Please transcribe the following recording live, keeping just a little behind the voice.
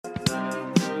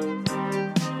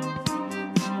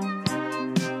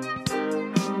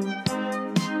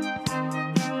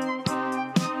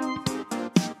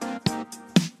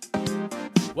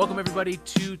everybody,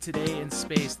 to Today in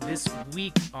Space. This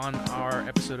week on our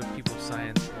episode of People of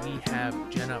Science, we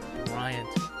have Jenna Bryant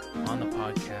on the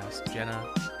podcast.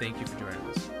 Jenna, thank you for joining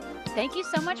us. Thank you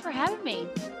so much for having me.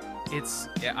 It's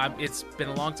been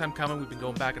a long time coming. We've been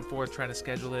going back and forth trying to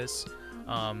schedule this.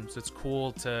 So it's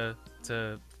cool to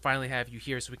finally have you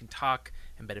here so we can talk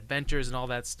embedded ventures and all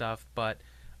that stuff. But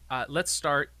let's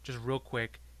start just real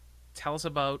quick. Tell us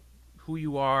about who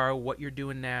you are, what you're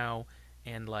doing now,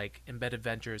 and like embedded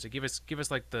ventures. Give us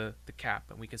like the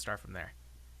cap, and we can start from there.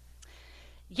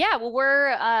 Yeah, well, we're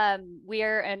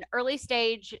an early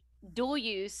stage dual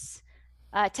use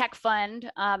tech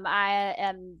fund. I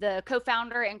am the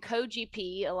co-founder and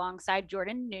co-GP alongside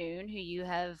Jordan Noon, who you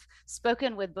have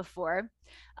spoken with before.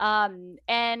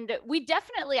 And we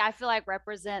definitely, I feel like,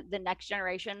 represent the next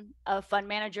generation of fund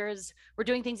managers. We're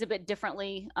doing things a bit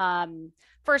differently.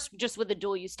 First, just with the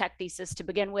dual use tech thesis to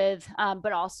begin with,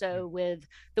 but also with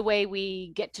the way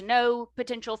we get to know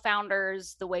potential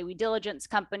founders, the way we diligence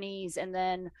companies, and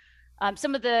then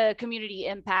some of the community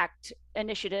impact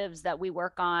initiatives that we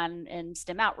work on in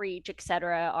STEM outreach, et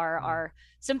cetera, are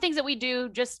some things that we do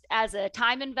just as a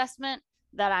time investment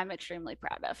that I'm extremely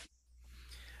proud of.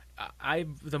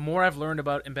 The more I've learned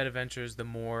about embedded ventures, the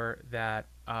more that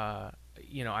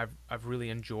I've really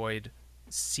enjoyed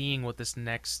seeing what this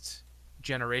next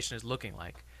generation is looking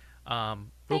like.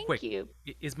 Thank you.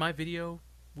 Is my video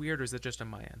weird, or is it just on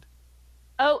my end?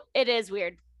 Oh, it is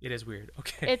weird. It is weird.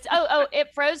 Okay. It's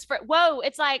it froze for whoa.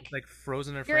 It's like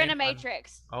frozen. You're in a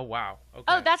matrix. Oh wow. Okay.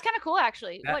 Oh, that's kind of cool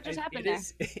actually. What just happened there?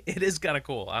 It is kind of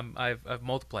cool. I've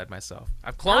multiplied myself.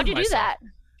 I've cloned myself. How'd you do that?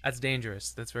 That's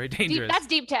dangerous. That's very dangerous. That's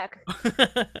deep tech.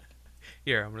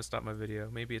 Here, I'm gonna stop my video.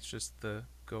 Maybe it's just the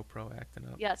GoPro acting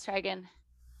up. Yeah, let's try again.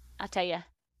 I'll tell you.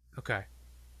 Okay.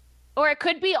 Or it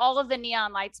could be all of the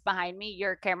neon lights behind me.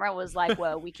 Your camera was like,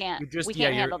 "Whoa, we can't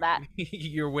handle that."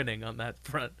 You're winning on that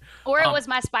front. Or it was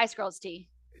my Spice Girls tea.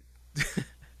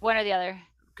 One or the other.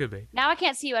 Could be. Now I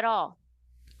can't see you at all.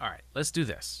 All right, let's do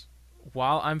this.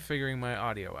 While I'm figuring my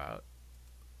audio out,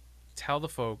 tell the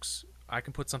folks. I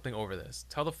can put something over this.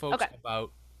 Tell the folks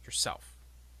about yourself.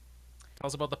 Tell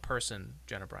us about the person,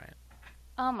 Jenna Bryant.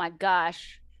 Oh my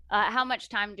gosh. How much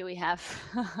time do we have?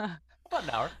 About an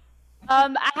hour.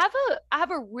 I have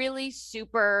a really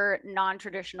super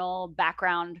non-traditional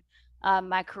background.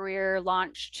 My career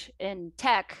launched in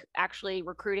tech, actually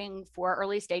recruiting for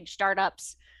early stage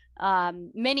startups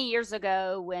many years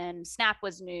ago when Snap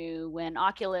was new, when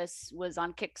Oculus was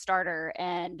on Kickstarter,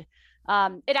 and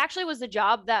it actually was a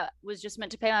job that was just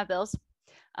meant to pay my bills.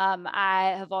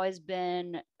 I have always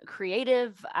been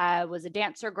creative. I was a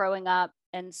dancer growing up.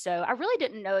 And so I really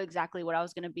didn't know exactly what I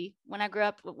was going to be when I grew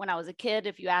up. When I was a kid,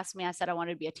 if you asked me, I said I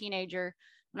wanted to be a teenager.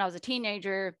 When I was a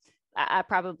teenager, I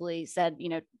probably said,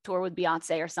 tour with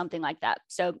Beyonce or something like that.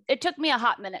 So it took me a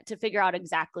hot minute to figure out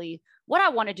exactly what I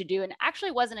wanted to do. And actually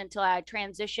it wasn't until I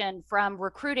transitioned from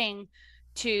recruiting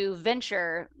to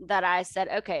venture that I said,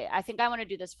 okay, I think I want to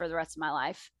do this for the rest of my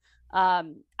life.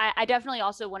 I definitely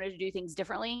also wanted to do things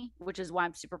differently, which is why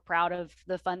I'm super proud of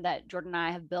the fund that Jordan and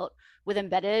I have built with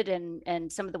Embedded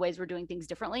and some of the ways we're doing things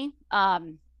differently.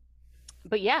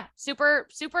 But yeah, super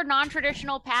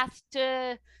non-traditional path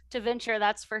to venture,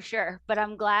 that's for sure. But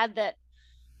I'm glad that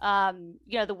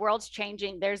the world's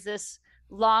changing. There's this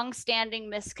long-standing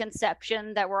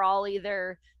misconception that we're all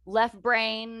either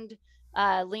left-brained,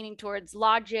 leaning towards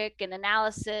logic and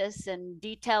analysis and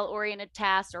detail-oriented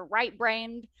tasks, or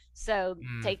right-brained. So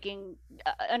taking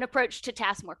an approach to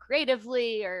tasks more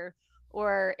creatively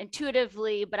or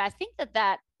intuitively. But I think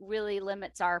that really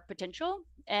limits our potential.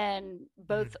 And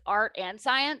both art and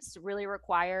science really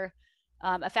require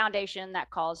a foundation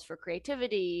that calls for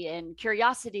creativity and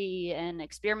curiosity and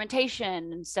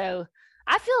experimentation. And so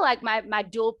I feel like my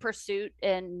dual pursuit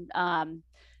in,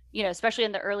 especially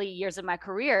in the early years of my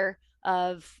career,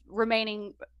 of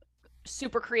remaining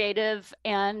super creative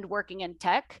and working in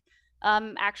tech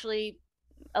actually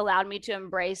allowed me to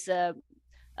embrace a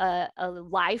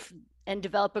life and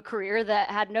develop a career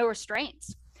that had no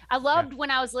restraints. I loved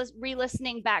when I was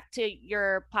re-listening back to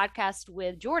your podcast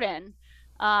with Jordan,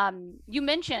 you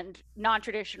mentioned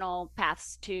non-traditional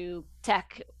paths to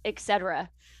tech, etc.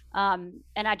 And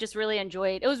I just really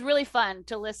enjoyed, it was really fun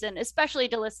to listen, especially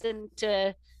to listen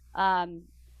to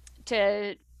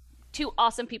two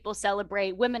awesome people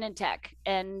celebrate women in tech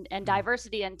and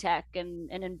diversity in tech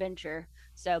and in venture.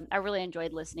 So I really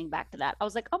enjoyed listening back to that. I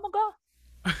was like, oh my God,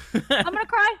 I'm going to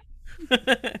cry.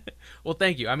 Well,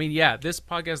 thank you. I mean, yeah, this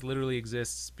podcast literally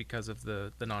exists because of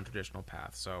the non-traditional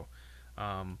path. So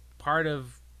part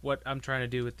of what I'm trying to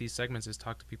do with these segments is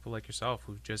talk to people like yourself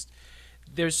who've just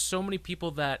there's so many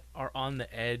people that are on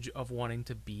the edge of wanting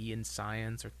to be in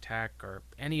science or tech or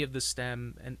any of the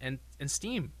STEM and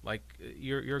STEAM. Like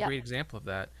you're a Yep. great example of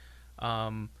that.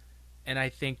 Um, and I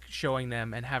think showing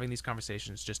them and having these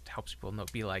conversations just helps people know,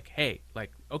 be like, hey,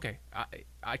 like, okay,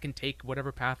 I can take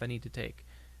whatever path I need to take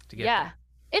to get Yeah. there.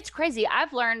 It's crazy.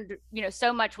 I've learned,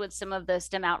 so much with some of the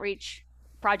STEM outreach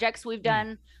projects we've Mm.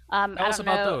 done. Tell I us don't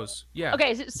about know. those. Yeah,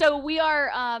 Okay, so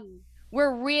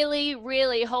we're really,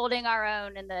 really holding our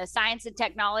own in the science and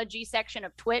technology section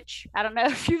of Twitch. I don't know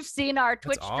if you've seen our that's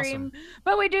Twitch stream, awesome.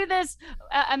 but we do this.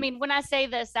 I mean, when I say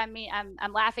this, I mean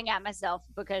I'm laughing at myself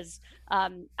because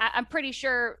I'm pretty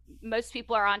sure most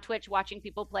people are on Twitch watching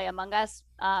people play Among Us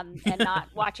and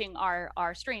not watching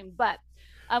our stream. But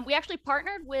we actually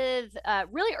partnered with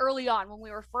really early on when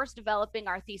we were first developing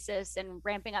our thesis and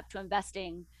ramping up to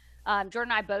investing.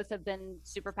 Jordan and I both have been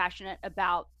super passionate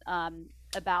about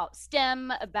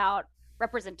STEM, about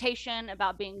representation,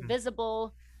 about being Mm.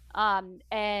 visible,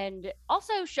 and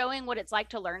also showing what it's like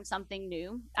to learn something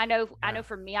new. I Yeah. know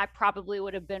for me, I probably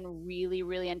would have been really,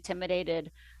 really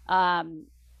intimidated, um,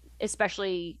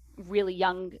 especially really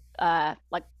young,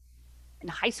 like in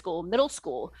high school, middle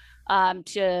school,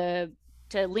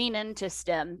 to lean into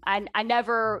STEM. I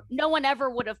never, no one ever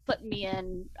would have put me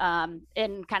in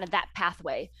kind of that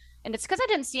pathway, and it's because I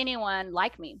didn't see anyone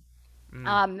like me.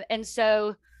 Mm. And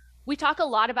so we talk a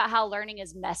lot about how learning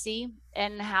is messy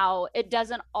and how it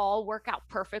doesn't all work out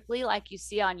perfectly like you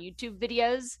see on YouTube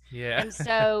videos. Yeah. And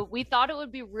so we thought it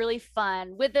would be really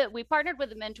fun with it. We partnered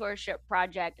with a mentorship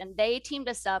project and they teamed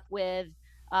us up with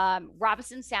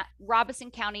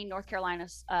Robeson County, North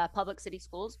Carolina's public city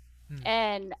schools. Mm.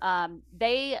 And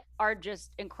they are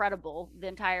just incredible. The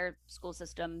entire school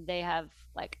system, they have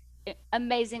like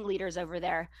amazing leaders over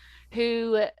there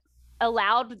who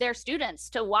allowed their students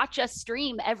to watch us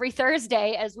stream every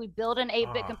Thursday as we build an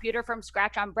 8-bit Oh, computer from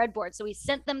scratch on breadboard. So we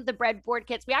sent them the breadboard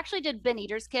kits. We actually did Ben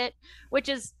Eater's kit, which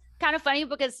is kind of funny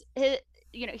because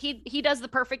he does the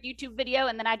perfect YouTube video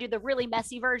and then I do the really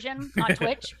messy version on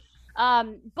Twitch.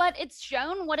 But it's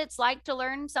shown what it's like to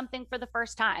learn something for the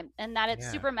first time and that it's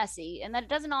yeah. super messy and that it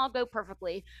doesn't all go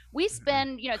perfectly. We Mhm.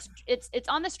 spend, it's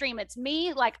on the stream. It's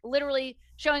me like literally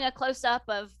showing a close up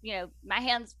of, my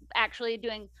hands actually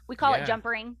doing, we call it Yeah.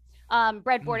 jumpering, Mm.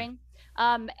 breadboarding.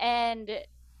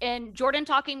 And Jordan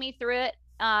talking me through it.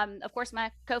 Of course,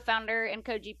 my co-founder and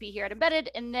co-GP here at Embedded,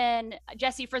 and then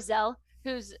Jessie Frizzell,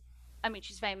 who's, I mean,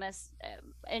 she's famous.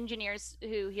 Engineers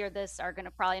who hear this are going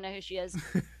to probably know who she is.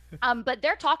 But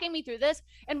they're talking me through this,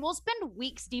 and we'll spend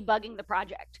weeks debugging the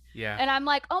project. Yeah. And I'm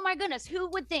like, oh my goodness, who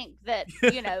would think that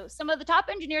some of the top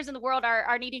engineers in the world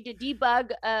are needing to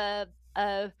debug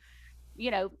a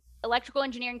electrical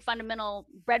engineering fundamental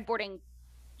breadboarding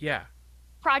Yeah.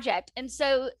 project. And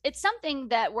so it's something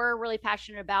that we're really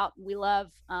passionate about. We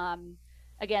love,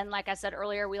 again, like I said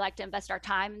earlier, we like to invest our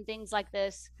time in things like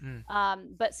this.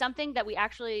 Mm. But something that we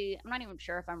actually, I'm not even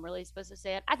sure if I'm really supposed to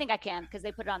say it. I think I can because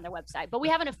they put it on their website, but we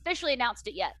haven't officially announced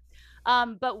it yet.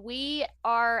 But we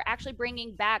are actually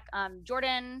bringing back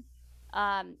Jordan,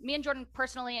 me and Jordan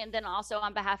personally, and then also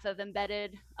on behalf of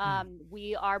Embedded,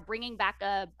 we are bringing back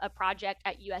a project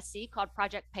at USC called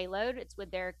Project Payload. It's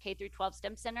with their K through 12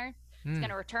 STEM Center. It's going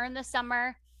to return this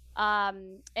summer,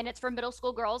 and it's for middle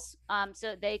school girls,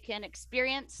 so they can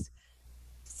experience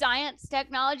science,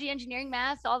 technology, engineering,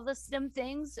 math, all the STEM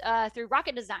things through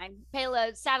rocket design,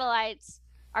 payloads, satellites,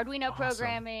 Arduino Awesome.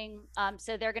 programming.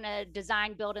 So they're going to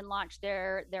design, build, and launch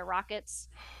their rockets.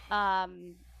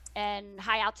 And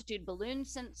high altitude balloon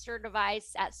sensor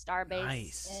device at Starbase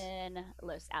Nice. in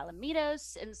Los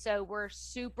Alamitos. And so we're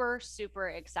super, super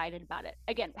excited about it.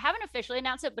 Again, haven't officially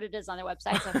announced it, but it is on their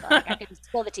website. So I feel like I can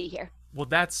spill the tea here. Well,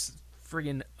 that's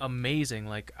friggin' amazing.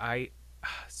 Like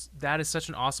that is such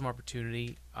an awesome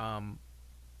opportunity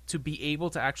to be able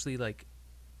to actually like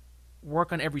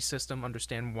work on every system,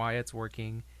 understand why it's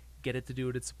working, get it to do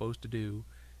what it's supposed to do,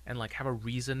 and like have a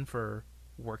reason for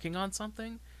working on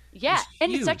something Yeah. is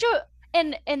And it's such huge.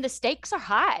 a, and the stakes are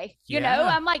high, Yeah.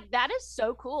 I'm like, that is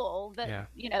so cool that,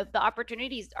 Yeah. the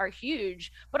opportunities are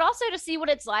huge, but also to see what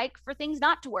it's like for things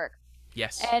not to work.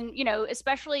 Yes. And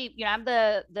especially I'm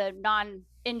the non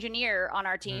engineer on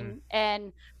our Mm.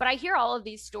 team, but I hear all of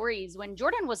these stories when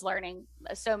Jordan was learning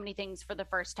so many things for the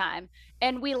first time,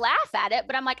 and we laugh at it,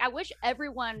 but I'm like, I wish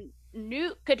everyone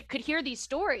could hear these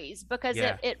stories because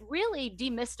Yeah. it really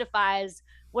demystifies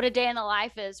what a day in the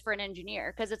life is for an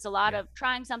engineer, because it's a lot Yeah. of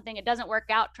trying something, it doesn't work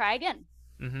out, try again.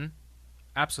 Mm-hmm.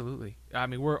 Absolutely. I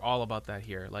mean, we're all about that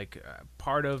here. Like,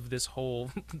 part of this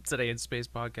whole Today in Space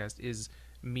podcast is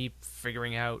me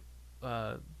figuring out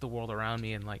the world around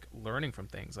me and like learning from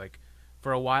things. Like,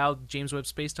 for a while, James Webb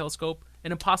Space Telescope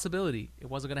an impossibility. It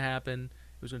wasn't gonna happen.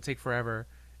 It was gonna take forever.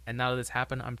 And now that it's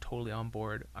happened, I'm totally on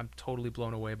board. I'm totally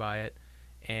blown away by it,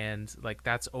 and like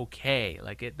that's okay.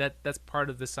 Like that's part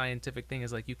of the scientific thing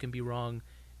is like you can be wrong,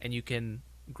 and you can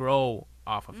grow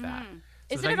off of that. Mm. So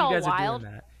the Isn't fact it that you all guys are doing wild?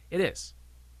 that, it is.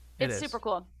 It It's is. super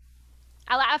cool.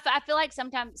 I feel like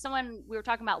sometimes someone we were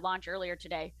talking about launch earlier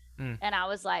today, Mm. and I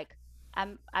was like,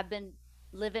 I've been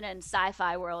living in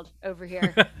sci-fi world over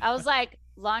here. I was like,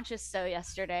 launch is so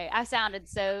yesterday. I sounded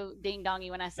so ding dongy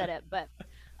when I said it, but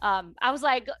I was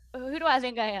like, who do I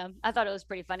think I am? I thought it was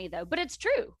pretty funny though, but it's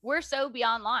true. We're so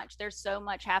beyond launch. There's so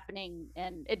much happening,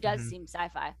 and it does Hmm. seem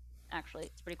sci-fi. Actually,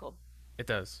 it's pretty cool. It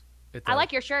does. It I does.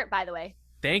 like your shirt, by the way.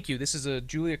 Thank you. This is a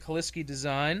Julia Kaliski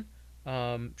design.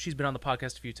 She's been on the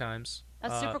podcast a few times.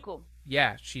 That's super cool.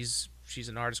 Yeah, she's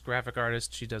an artist, graphic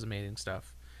artist. She does amazing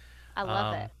stuff. I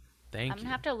love Um, it. I'm thank gonna you.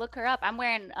 have to look her up. I'm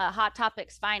wearing Hot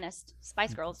Topics finest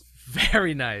Spice Girls.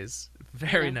 Very nice. You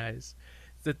Very know, nice.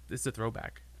 It's a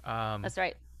throwback. that's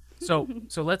right. So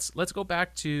let's go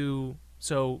back to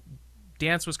so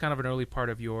dance was kind of an early part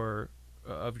of your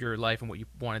life and what you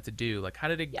wanted to do. Like how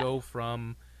did it Yeah, go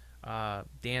from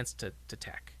dance to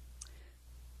tech?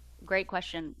 great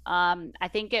question. I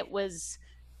think it was,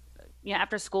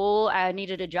 after school, I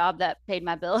needed a job that paid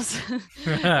my bills.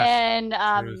 And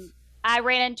Truth. I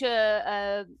ran into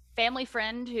a family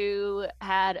friend who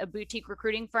had a boutique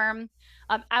recruiting firm.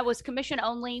 I was commission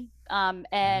only, Mm.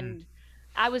 and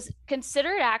I was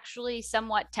considered actually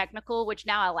somewhat technical, which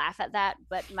now I laugh at that.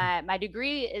 But my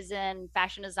degree is in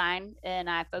fashion design, and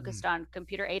I Mm. focused on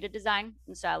computer aided design.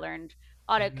 And so I learned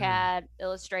Mm. AutoCAD,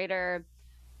 Illustrator,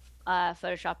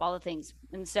 Photoshop, all the things.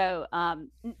 And so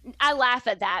I laugh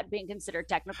at that being considered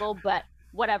technical, but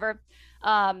whatever.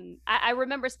 I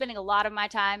remember spending a lot of my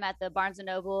time at the Barnes and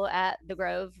Noble at the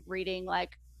Grove reading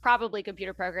like probably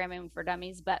computer programming for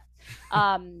dummies, but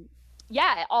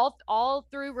yeah, all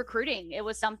through recruiting, it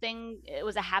was something. It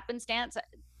was a happenstance.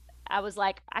 I was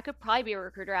like, I could probably be a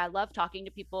recruiter. I love talking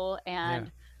to people, Yeah.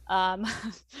 and um,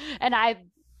 and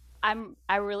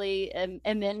I really am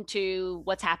into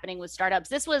what's happening with startups.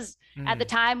 This was at the Mm.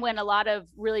 time when a lot of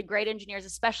really great engineers,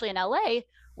 especially in LA,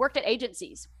 worked at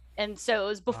agencies. And so it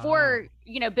was Oh. before,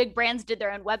 big brands did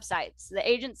their own websites. The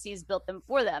agencies built them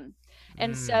for them.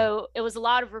 And Mm. so it was a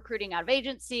lot of recruiting out of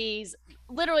agencies,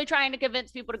 literally trying to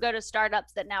convince people to go to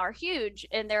startups that now are huge.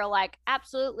 And they're like,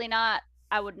 absolutely not.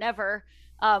 I would never.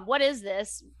 What is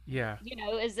this? Yeah.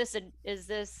 Is this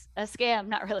a scam?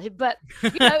 Not really, but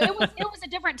it was a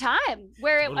different time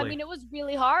where I Totally. mean it was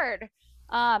really hard.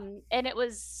 And it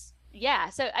was, yeah,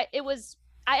 so it was,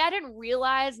 I didn't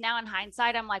realize. Now in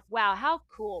hindsight I'm like, wow, how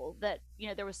cool that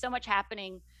there was so much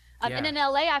happening. And Yeah. in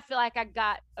LA I feel like I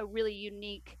got a really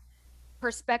unique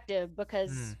perspective Mm.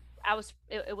 because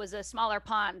it was a smaller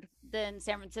pond than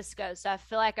San Francisco. So I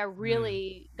feel like I Mm.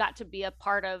 really got to be a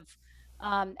part of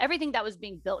everything that was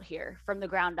being built here from the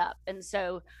ground up. And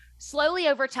so slowly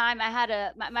over time, I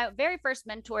had my very first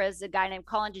mentor is a guy named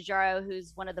Colin DeJaro,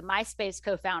 who's one of the MySpace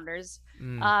co-founders.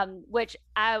 Mm. Which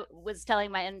I was telling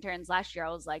my interns last year,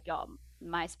 I was like, y'all,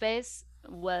 MySpace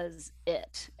was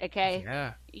it. Okay,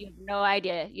 Yeah. you have no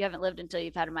idea. You haven't lived until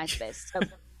you've had a MySpace. So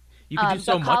You could do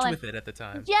so but much Colin, with it at the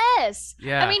time. yes. I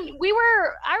Yeah. mean,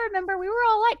 I remember we were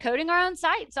all like coding our own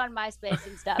sites on MySpace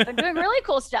and stuff and doing really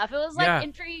cool stuff. It was like Yeah.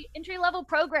 entry level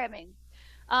programming.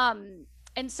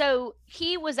 And so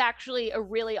he was actually a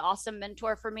really awesome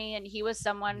mentor for me. And he was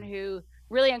someone Mm. who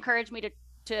really encouraged me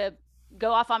to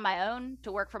go off on my own,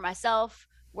 to work for myself,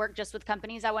 work just with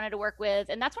companies I wanted to work with.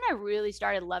 And that's when I really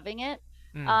started loving it.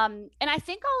 Mm. And I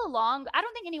think all along, I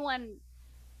don't think anyone,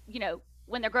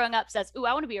 when they're growing up says, "Ooh,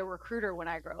 I want to be a recruiter when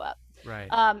I grow up." Right.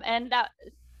 And that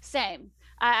same.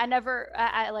 I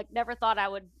like never thought I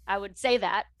would say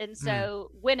that. And Mm.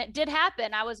 so when it did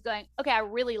happen, I was going, okay, I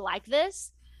really like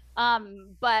this.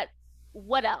 But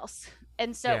what else?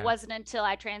 And so it Yeah. wasn't until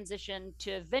I transitioned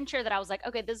to venture that I was like,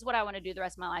 okay, this is what I want to do the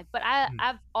rest of my life. But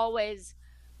I've always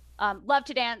loved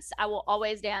to dance. I will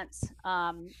always dance.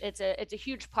 It's a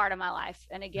huge part of my life.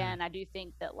 And Mm. again, I do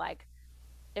think that like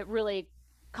it really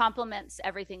complements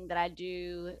everything that I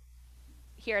do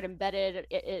here at Embedded.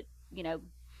 It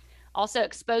also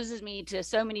exposes me to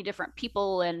so many different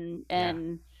people, and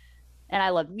Yeah. I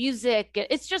love music.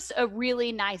 It's just a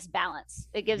really nice balance.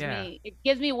 Yeah. It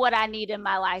gives me what I need in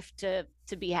my life to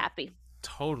be happy.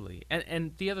 Totally.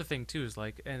 And the other thing too is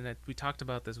like, and that we talked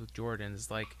about this with Jordan, is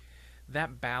like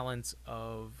that balance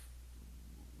of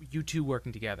you two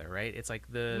working together, right? It's like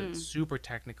the Mm. super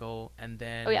technical and Oh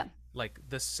then yeah. like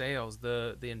the sales,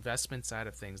 the investment side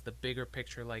of things, the bigger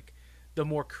picture, like the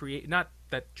more create, not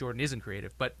that Jordan isn't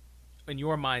creative, but in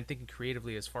your mind thinking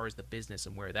creatively as far as the business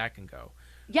and where that can go.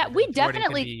 Yeah, And we then Jordan can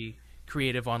definitely. be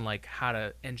creative on like how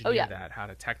to Oh engineer yeah, that, how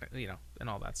to technically, and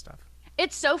all that stuff.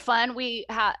 it's so fun. We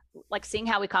have like seeing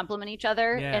how we complement each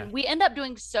other, Yeah. and we end up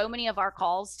doing so many of our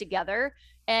calls together.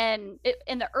 And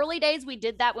in the early days, we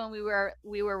did that when we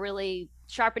were really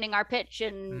sharpening our pitch,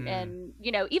 and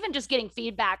Mm, even just getting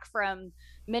feedback from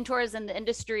mentors in the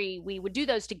industry. We would do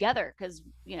those together because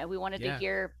we wanted to yeah.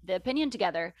 hear the opinion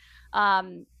together.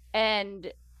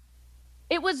 And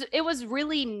it was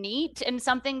really neat and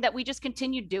something that we just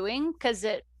continued doing because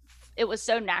it was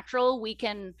so natural. We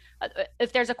can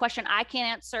if there's a question I can't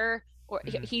answer or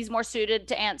Mm, he's more suited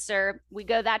to answer, we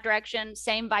go that direction,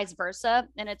 same vice versa,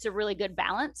 and it's a really good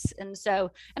balance. And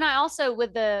I also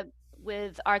with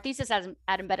our thesis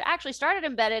at Embedded, I actually started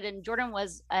Embedded and Jordan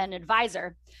was an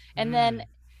advisor, and then mm.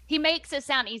 he makes it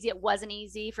sound easy. It wasn't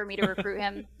easy for me to recruit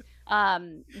him.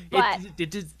 It, But it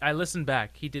did. I listened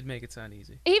back. He did make it sound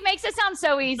easy. he makes it sound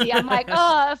so easy. I'm like,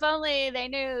 oh, if only they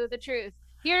knew the truth.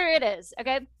 Here it is.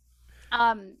 Okay.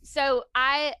 So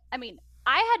I mean,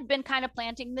 I had been kind of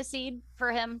planting the seed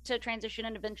for him to transition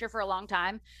into venture for a long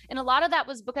time. And a lot of that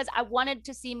was because I wanted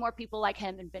to see more people like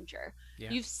him in venture. Yeah.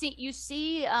 You see,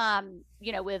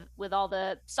 with all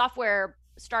the software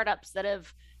startups that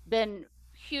have been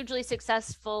hugely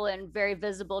successful and very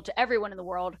visible to everyone in the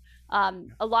world.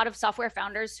 A lot of software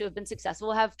founders who have been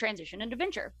successful have transitioned into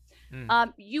venture.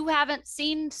 Mm, You haven't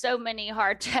seen so many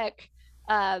hard tech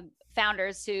uh,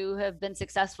 founders who have been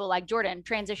successful like Jordan mm.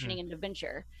 transitioning into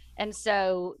venture. And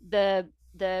so the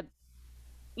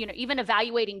even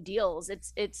evaluating deals,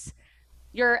 it's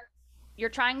you're you're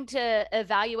trying to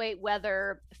evaluate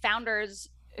whether founders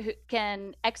who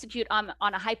can execute on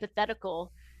a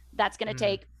hypothetical that's going to Mm.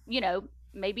 take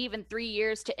maybe even 3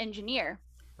 years to engineer.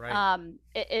 Right.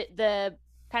 The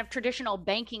kind of traditional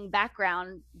banking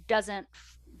background doesn't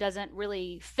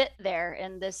really fit there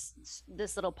in this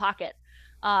little pocket,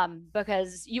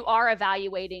 because you are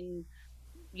evaluating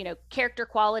character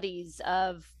qualities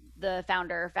of the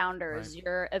founders. Right.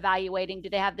 You're evaluating, do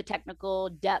they have the technical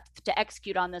depth to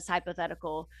execute on this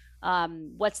hypothetical?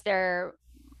 What's their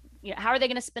how are they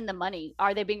going to spend the money?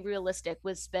 Are they being realistic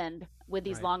with spend with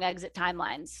these Right. long exit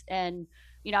timelines? And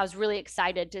I was really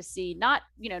excited to see not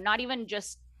even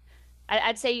just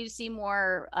I'd say you see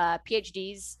more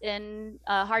PhDs in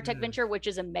hard tech Mm. venture, which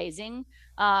is amazing.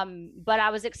 But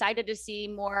I was excited to see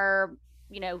more,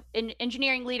 in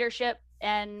engineering leadership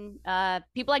and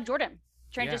people like Jordan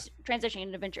Yeah. transitioning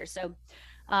into venture. So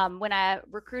when I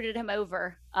recruited him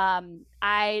over,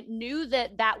 I knew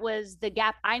that was the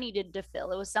gap I needed to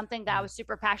fill. It was something that I Mm. was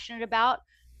super passionate about.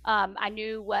 I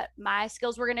knew what my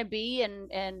skills were going to be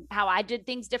and how I did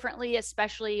things differently,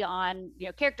 especially on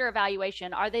character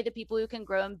evaluation. Are they the people who can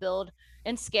grow and build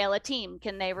and scale a team?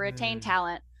 Can they retain Mm.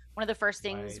 talent? One of the first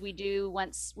things Right. we do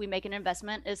once we make an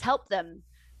investment is help them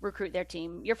recruit their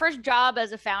team. Your first job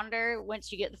as a founder,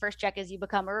 once you get the first check, is you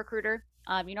become a recruiter.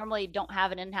 You normally don't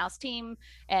have an in-house team,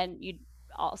 and you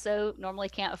also normally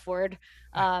can't afford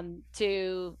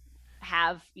to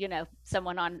have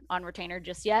someone on retainer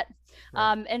just yet.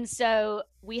 Right. And so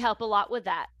we help a lot with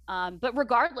that. But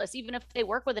regardless, even if they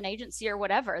work with an agency or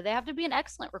whatever, they have to be an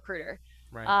excellent recruiter.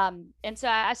 Right. And so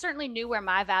I certainly knew where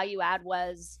my value add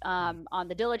was Mm. on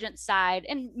the diligence side,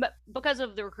 and because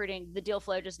of the recruiting, the deal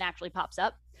flow just naturally pops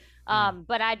up. Mm.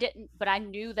 But I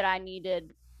knew that I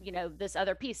needed this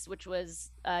other piece, which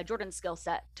was Jordan's skill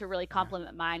set to really Yeah.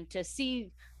 complement mine to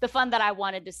see the fun that I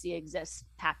wanted to see exist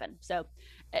happen. So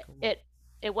it Cool. it,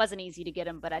 it wasn't easy to get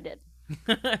him, but I did.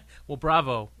 Well,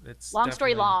 bravo. It's Long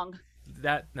story definitely long.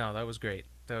 that. No, that was great.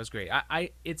 That was great.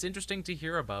 It's interesting to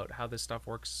hear about how this stuff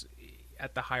works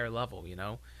at the higher level.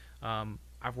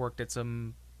 I've worked at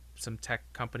some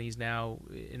tech companies now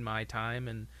in my time,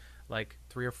 and like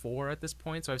three or four at this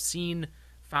point. So I've seen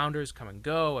founders come and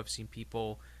go. I've seen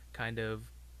people kind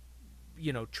of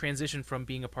transition from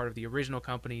being a part of the original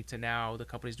company to now the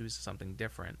company's doing something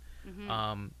different. Hmm.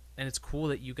 And it's cool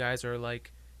that you guys are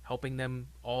like helping them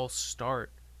all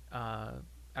start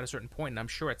at a certain point. And I'm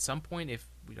sure at some point, if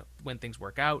when things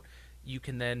work out, you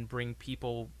can then bring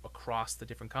people across the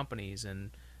different companies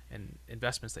and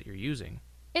investments that you're using.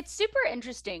 It's super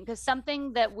interesting because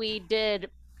something that we did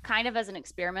kind of as an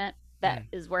experiment that Mm,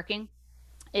 is working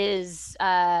is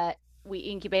we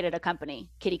incubated a company,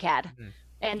 Kitty Cad. mm,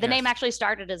 And the name yes. actually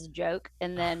started as a joke,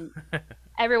 and then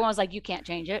everyone was like, "You can't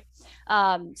change it."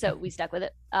 So we stuck with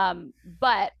it.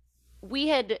 But we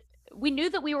had we knew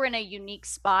that we were in a unique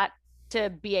spot to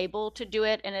be able to do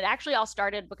it, and it actually all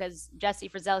started because Jessie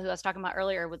Frizzell, who I was talking about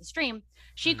earlier with the stream,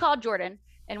 she Mm, called Jordan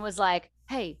and was like,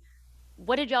 "Hey,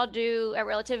 what did y'all do at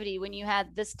Relativity when you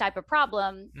had this type of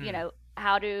problem? mm,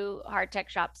 how do hard tech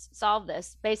shops solve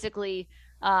this? Basically,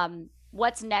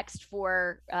 what's next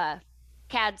for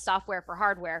CAD software for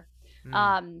hardware?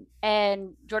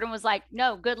 And Jordan was like,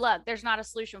 no, good luck. There's not a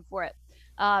solution for it.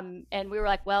 And we were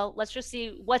like, well, let's just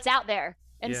see what's out there.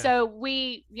 And so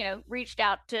we, reached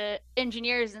out to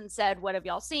engineers and said, what have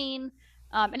y'all seen?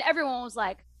 And everyone was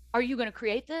like, are you going to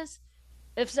create this?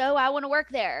 If so, I want to work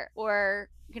there. Or,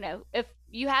 if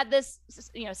you had this,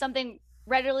 something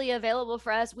readily available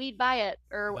for us, we'd buy it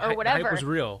or whatever. The hype was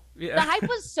real. Yeah. The hype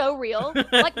was so real.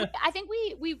 Like, I think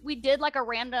we did like a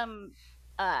random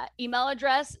email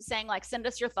address saying like, send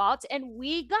us your thoughts. And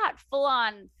we got full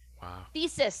on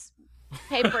thesis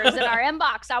papers in our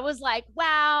inbox. I was like,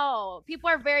 wow, people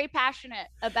are very passionate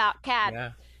about CAD.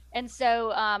 Yeah. And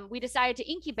so we decided to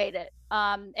incubate it.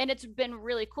 And it's been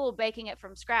really cool baking it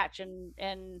from scratch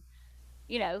and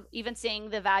even seeing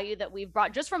the value that we've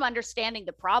brought just from understanding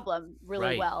the problem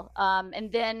really well.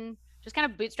 And then just kind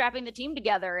of bootstrapping the team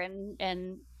together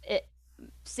and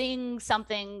seeing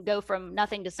something go from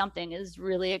nothing to something is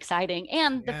really exciting.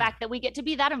 And the fact that we get to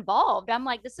be that involved, I'm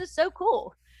like, this is so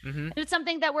cool. And it's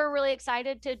something that we're really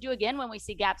excited to do again when we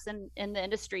see gaps in the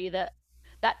industry that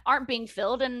aren't being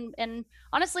filled. And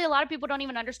honestly, a lot of people don't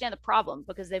even understand the problem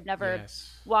because they've never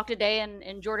walked a day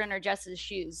in Jordan or Jess's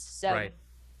shoes. So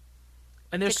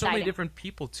and there's so many different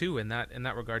people too in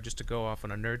that regard. Just to go off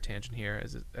on a nerd tangent here,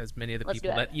 as many of the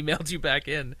people that emailed you back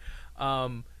in,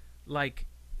 like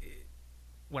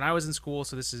when I was in school,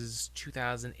 so this is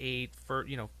 2008 for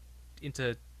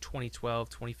into 2012,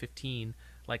 2015.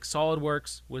 Like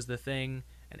SolidWorks was the thing,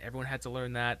 and everyone had to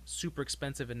learn that. Super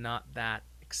expensive and not that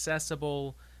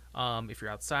accessible. If you're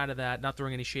outside of that, not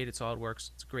throwing any shade at SolidWorks,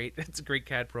 it's a great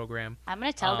CAD program. I'm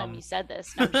gonna tell them you said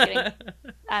this. No, I'm just kidding.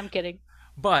 I'm kidding.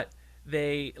 But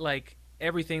they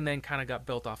everything then kind of got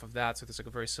built off of that, so there's like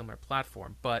a very similar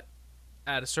platform. But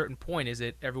at a certain point, is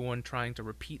it everyone trying to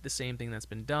repeat the same thing that's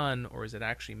been done, or is it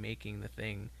actually making the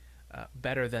thing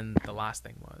better than the last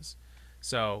thing was?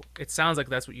 So it sounds like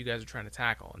that's what you guys are trying to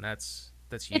tackle, and that's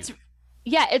huge.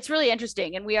 It's really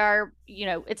interesting, and we are,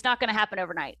 it's not going to happen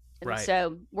overnight. And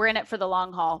so we're in it for the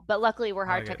long haul, but luckily we're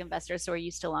hard tech investors, so we're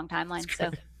used to long timelines. So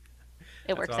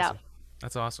it works out.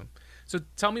 That's awesome. So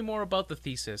tell me more about the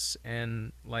thesis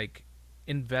and like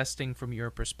investing from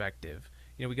your perspective.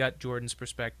 We got Jordan's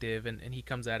perspective, and he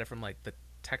comes at it from like the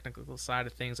technical side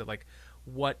of things of like,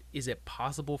 what is it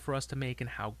possible for us to make and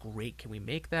how great can we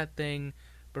make that thing?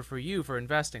 But for you, for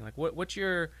investing, like what's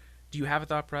do you have a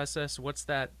thought process? What's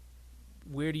that?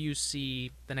 Where do you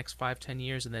see the next 5-10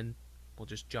 years? And then we'll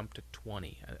just jump to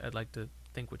 20. I'd like to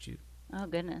think what you. Oh,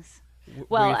 goodness.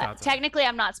 Well, technically,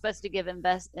 I'm not supposed to give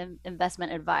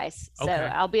investment advice, so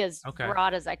I'll be as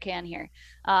broad as I can here.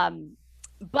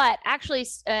 But actually,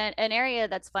 an area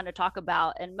that's fun to talk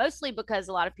about, and mostly because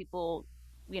a lot of people,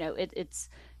 it's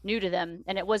new to them,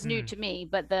 and it was new to me.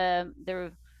 But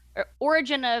the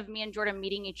origin of me and Jordan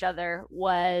meeting each other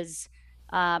was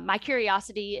my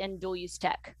curiosity in dual use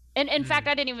tech. And in fact,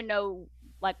 I didn't even know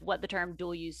like what the term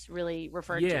dual use really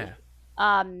referred to.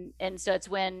 And so it's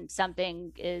when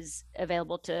something is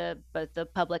available to both the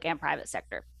public and private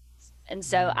sector. And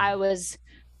so I was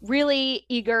really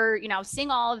eager,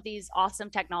 seeing all of these awesome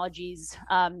technologies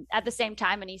at the same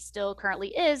time. And he still currently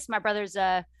is. My brother's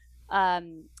a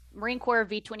Marine Corps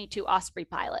V-22 Osprey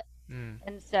pilot.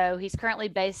 And so he's currently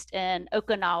based in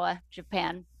Okinawa,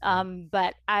 Japan.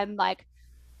 But I'm like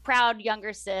proud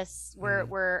younger sis.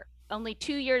 We're only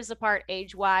 2 years apart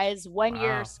age-wise, 1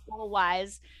 year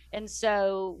school-wise. And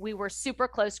so we were super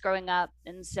close growing up.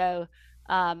 And so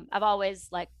I've always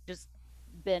like just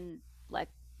been like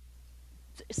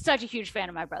such a huge fan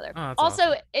of my brother. Also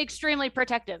awesome. Extremely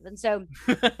protective. And so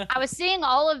I was seeing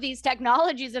all of these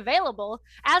technologies available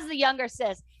as the younger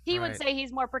sis. He would say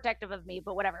he's more protective of me,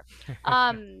 but whatever,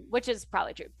 which is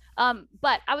probably true.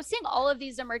 But I was seeing all of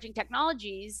these emerging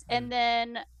technologies and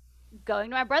then going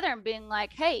to my brother and being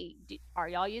like, hey, are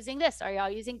y'all using this? Are y'all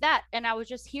using that? And I was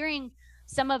just hearing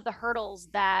some of the hurdles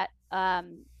that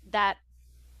that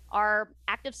our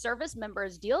active service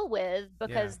members deal with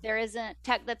because there isn't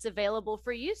tech that's available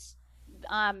for use,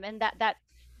 and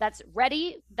that's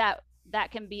ready, that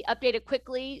can be updated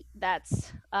quickly.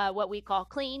 That's what we call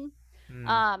clean.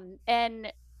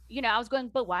 And I was going,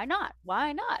 but why not?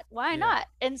 Why not? Why not?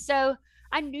 And so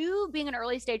I knew, being an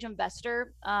early stage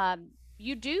investor,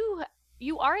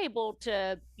 you are able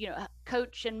to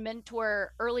coach and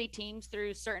mentor early teams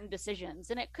through certain decisions,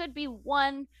 and it could be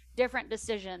one different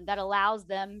decision that allows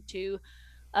them to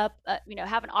have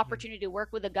an opportunity to work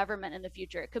with the government in the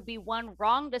future. It could be one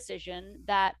wrong decision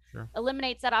that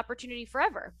eliminates that opportunity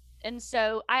forever. And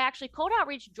so I actually cold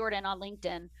outreached Jordan on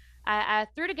LinkedIn I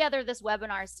threw together this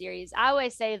webinar series. I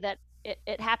always say that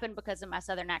it happened because of my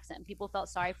Southern accent. People felt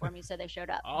sorry for me, so they showed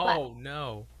up. But Oh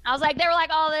no. I was like, they were like,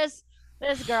 oh,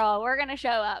 this girl, we're gonna show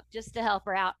up just to help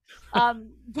her out.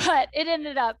 But it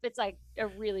ended up, it's like a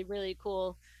really, really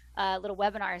cool little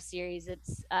webinar series.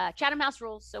 It's Chatham House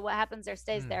rules, so what happens there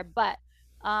stays there. But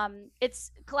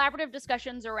it's collaborative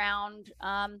discussions around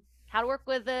how to work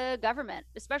with the government,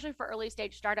 especially for early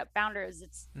stage startup founders.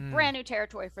 It's brand new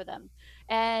territory for them.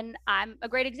 And I'm a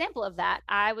great example of that.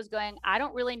 I was going, I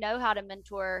don't really know how to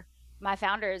mentor my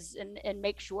founders and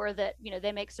make sure that, you know,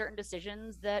 they make certain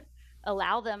decisions that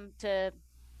allow them to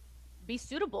be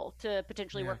suitable to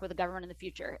potentially work with the government in the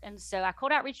future. And so I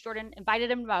cold outreach Jordan,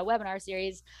 invited him to my webinar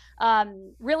series,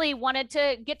 really wanted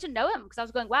to get to know him because I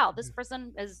was going, wow, this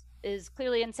person is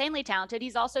clearly insanely talented.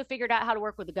 He's also figured out how to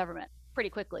work with the government pretty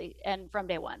quickly and from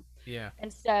day one. Yeah.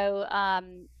 And so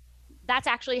that's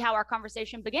actually how our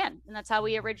conversation began. And that's how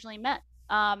we originally met.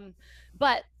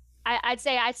 But I'd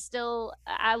say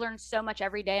I learned so much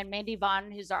every day. And Mandy Vaughn,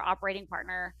 who's our operating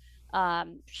partner,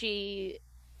 she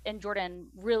and Jordan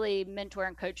really mentor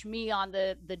and coach me on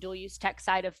the dual use tech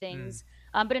side of things.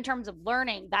 But in terms of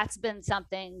learning, that's been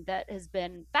something that has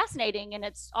been fascinating. And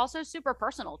it's also super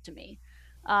personal to me.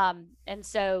 And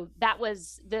so that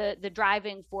was the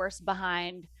driving force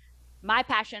behind my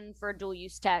passion for dual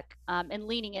use tech, and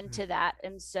leaning into that.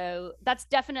 And so that's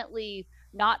definitely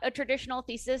not a traditional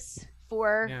thesis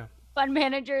for fund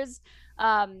managers.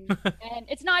 And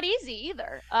it's not easy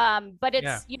either. But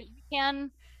it's, you know,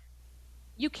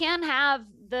 you can have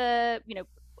the, you know,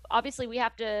 obviously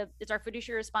it's our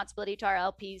fiduciary responsibility to our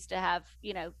LPs to have,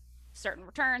 you know, certain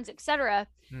returns, et cetera.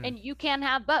 And you can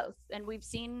have both. And we've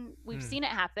seen it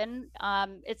happen.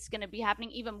 It's going to be happening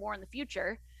even more in the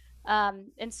future.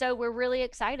 And so we're really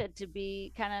excited to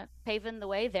be kind of paving the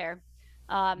way there,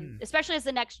 especially as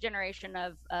the next generation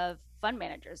of fund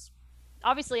managers.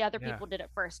 Obviously other people did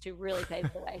it first who really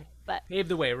paved the way, but paved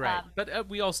the way, right. But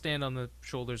we all stand on the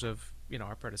shoulders of, you know,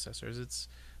 our predecessors. It's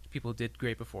people who did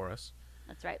great before us.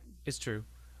 That's right. It's true.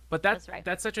 But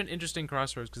that's such an interesting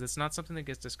crossroads because it's not something that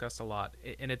gets discussed a lot,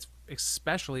 and it's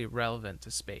especially relevant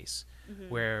to space,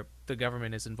 where the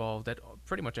government is involved at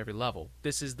pretty much every level.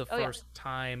 This is the first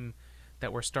time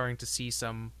that we're starting to see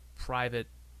some private,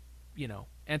 you know,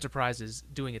 enterprises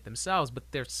doing it themselves, but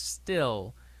they're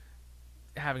still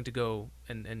having to go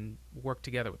and work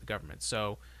together with the government.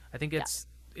 So I think that's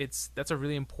a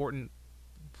really important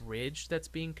bridge that's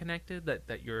being connected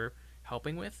that you're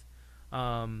helping with.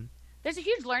 There's a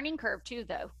huge learning curve too,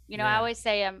 though. You know, I always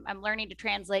say I'm learning to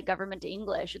translate government to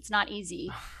English. It's not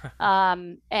easy.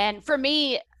 And for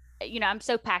me, you know, I'm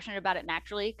so passionate about it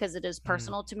naturally because it is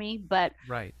personal to me. But,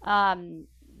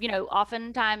 you know,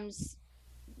 oftentimes,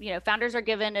 you know, founders are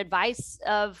given advice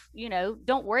of, you know,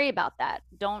 don't worry about that.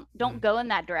 Don't go in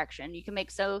that direction. You can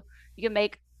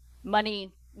make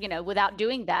money, you know, without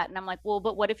doing that. And I'm like, well,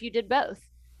 but what if you did both?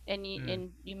 And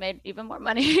you made even more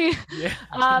money.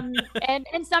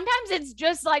 And sometimes it's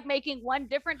just like making one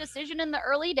different decision in the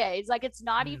early days. Like it's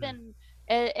not even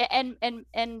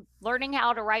and learning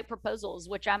how to write proposals,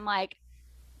 which I'm like,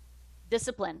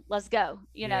 discipline, let's go,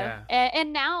 you know.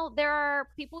 And now there are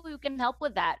people who can help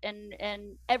with that, and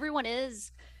everyone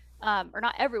is or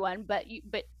not everyone, but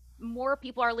more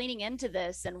people are leaning into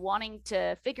this and wanting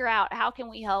to figure out how can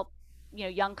we help, you know,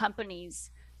 young companies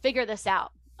figure this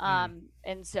out.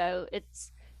 And so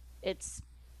it's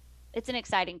an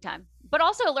exciting time, but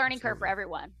also a learning curve for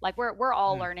everyone. Like we're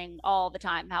all learning all the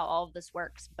time how all of this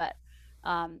works, but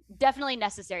definitely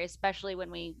necessary, especially when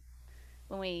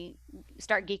we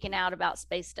start geeking out about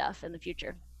space stuff in the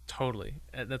future. Totally.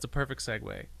 That's a perfect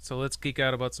segue. So let's geek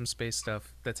out about some space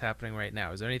stuff that's happening right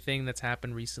now. Is there anything that's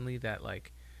happened recently that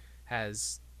like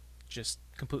has just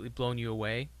completely blown you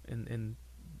away in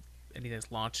anything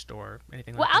that's launched or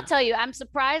anything like that? Well, I'll tell you, I'm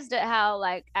surprised at how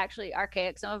like actually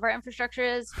archaic some of our infrastructure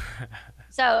is.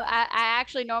 So I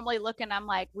actually normally look and I'm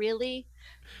like, really?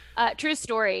 True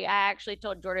story. I actually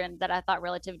told Jordan that I thought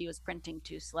Relativity was printing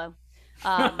too slow.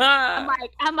 I'm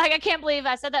like, I can't believe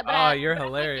I said that. But you're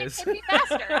hilarious. It could be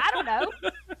faster. I don't know.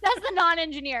 That's the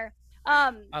non-engineer.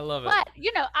 I love it. But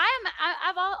you know,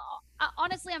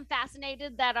 honestly, I'm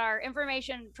fascinated that our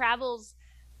information travels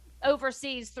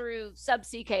overseas through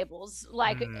subsea cables.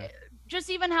 Like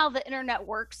just even how the internet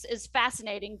works is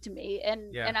fascinating to me.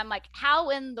 And I'm like,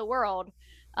 how in the world,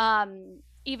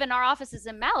 even our office is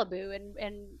in Malibu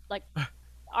and like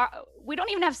we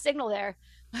don't even have signal there.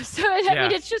 So I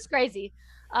mean, it's just crazy.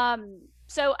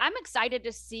 So I'm excited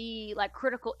to see like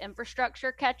critical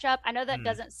infrastructure catch up. I know that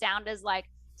doesn't sound as like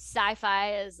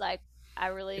sci-fi as like I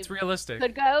really it's realistic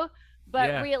could go, but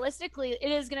Yeah. realistically,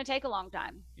 it is going to take a long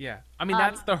time. Yeah. I mean, Um,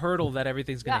 that's the hurdle that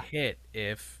everything's gonna yeah, hit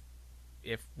if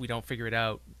we don't figure it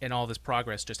out and all this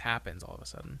progress just happens all of a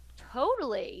sudden.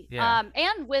 totally. Yeah.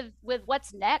 And with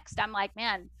what's next, I'm like,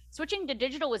 man, switching to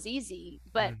digital was easy,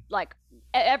 but Mhm. like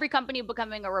every company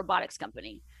becoming a robotics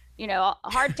company. You know,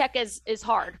 hard tech is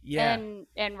hard Yeah.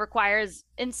 and requires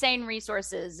insane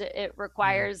resources. It Mhm.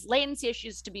 requires latency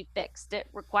issues to be fixed. It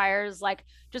requires like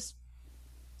just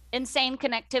insane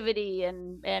connectivity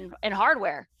and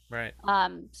hardware, Right.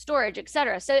 storage,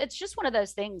 etc. So it's just one of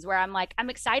those things where I'm like, I'm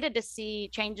excited to see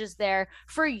changes there.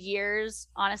 For years,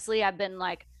 honestly, I've been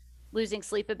like losing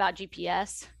sleep about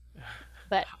GPS,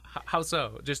 but How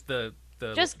so? Just the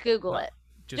just Google what? it.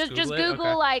 Just Just Google it. Okay.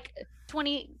 Google like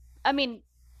 20. I mean,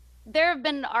 there have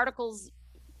been articles,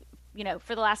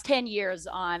 for the last 10 years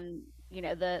on,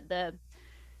 the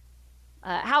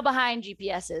how behind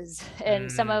GPS is and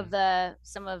Mm. some of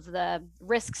the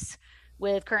risks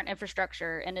with current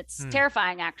infrastructure, and it's Hmm.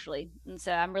 terrifying actually. And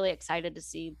so I'm really excited to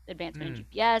see advancement in Hmm.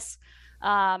 GPS.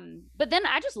 But then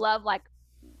I just love like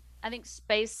I think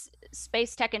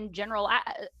space tech in general.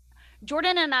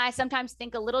 Jordan and I sometimes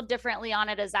think a little differently on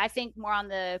it, as I think more on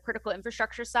the critical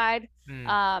infrastructure side. Hmm.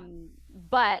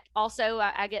 But also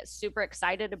I get super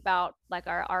excited about like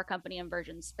our company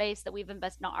Inversion Space that we've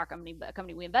invested, not our company, but a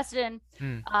company we invested in.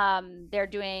 Hmm. They're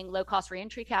doing low cost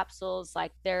reentry capsules.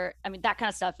 Like I mean, that kind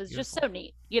of stuff is just Beautiful. so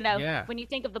neat. Yeah. When you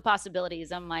think of the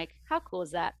possibilities, I'm like, how cool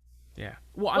is that? Yeah.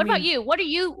 Well, I What about mean, you? What are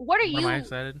what am I you,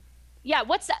 excited? yeah,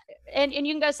 what's that? And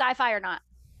you can go sci-fi or not.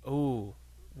 Oh,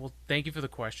 well, thank you for the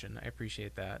question. I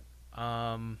appreciate that.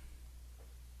 Um,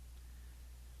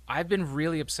 I've been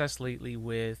really obsessed lately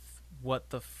with what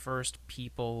the first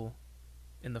people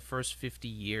in the first 50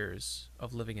 years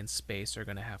of living in space are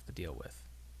going to have to deal with.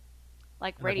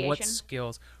 Like And like what radiation.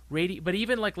 skills, but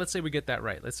even like let's say we get that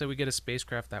right. Let's say we get a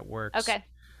spacecraft that works. Okay.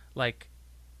 Like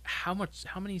how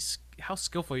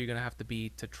skillful are you going to have to be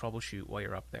to troubleshoot while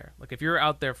you're up there? Like if you're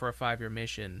out there for a 5-year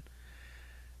mission,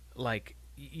 like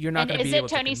you're not And going to is be it able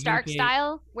to Tony Stark communicate.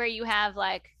 style where you have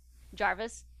like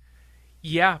Jarvis?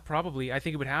 Yeah, probably. I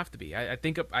think it would have to be. I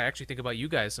actually think about you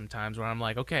guys sometimes where I'm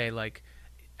like, okay, like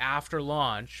after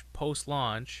launch, post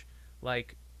launch,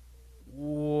 like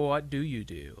what do you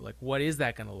do? Like what is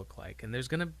that going to look like? And there's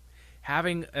going to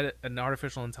having an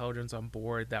artificial intelligence on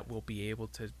board that will be able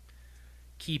to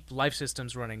keep life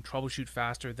systems running, troubleshoot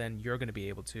faster than you're going to be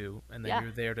able to, and then Yeah.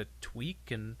 you're there to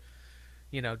tweak and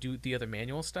do the other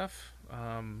manual stuff.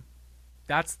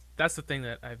 That's the thing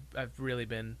that I've really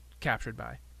been captured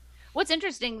by. What's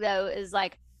interesting though is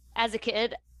like as a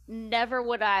kid, never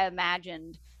would I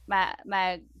imagined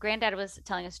my granddad was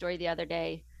telling a story the other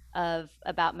day of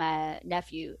about my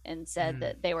nephew and said Mm,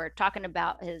 that they were talking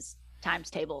about his times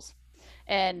tables.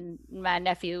 And my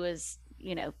nephew was,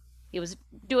 he was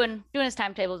doing his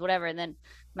timetables, whatever. And then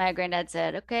my granddad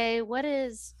said, okay, what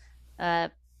is uh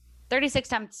 36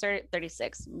 times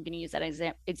 36? I'm going to use that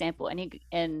example.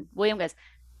 And William goes,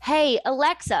 hey,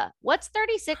 Alexa, what's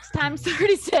 36 times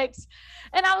 36?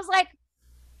 And I was like,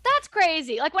 that's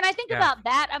crazy. Like when I think yeah, about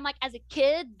that, I'm like, as a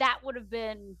kid, that would have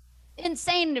been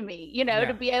insane to me, to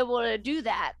yeah, be able to do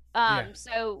that. yeah,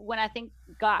 So when I think,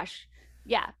 gosh,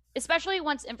 yeah, especially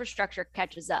once infrastructure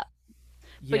catches up.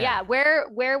 But yeah. yeah,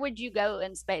 where would you go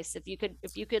in space if you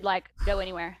could like go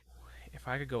anywhere? If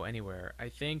I could go anywhere,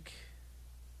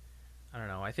 I don't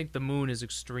know. I think the moon is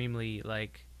extremely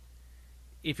like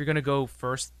if you're gonna go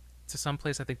first to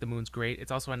someplace, I think the moon's great.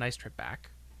 It's also a nice trip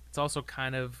back. It's also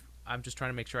kind of I'm just trying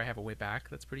to make sure I have a way back.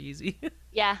 That's pretty easy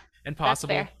Yeah, and that's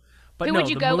fair. possible. But Who would no,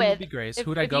 you the go moon would with be great. if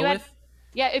Who'd I if go you had with?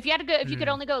 yeah, if you had to go, if you could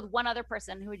Hmm. only go with one other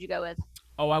person, who would you go with?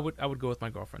 Oh, I would go with my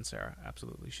girlfriend Sarah.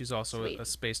 Absolutely, she's also a Sweet.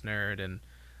 space nerd,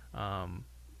 um,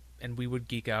 and we would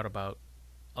geek out about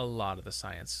a lot of the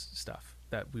science stuff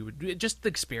that we would just the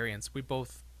experience. We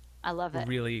both I love were it.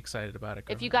 really excited about it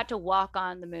If you growing up. got to walk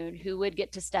on the moon, who would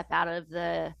get to step out of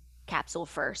the capsule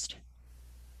first?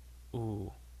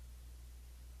 Ooh,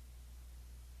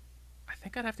 I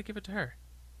think I'd have to give it to her.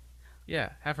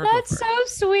 Yeah, have her go That's so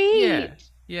first. Yeah,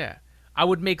 sweet. yeah. I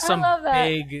would make I some love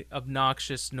that. big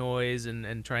obnoxious noise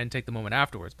and try and take the moment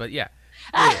afterwards. But yeah,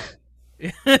 yeah,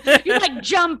 You yeah. like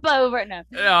jump over.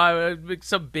 No, I would make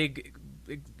some big,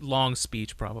 long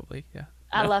speech probably. Yeah.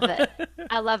 I No. love it.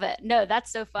 I love it. No,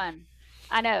 that's so fun.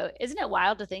 I know. Isn't it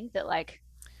wild to think that like,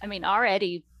 I mean,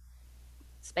 already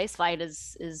space flight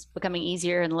is becoming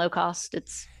easier and low cost.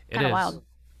 It's It kind of is. wild.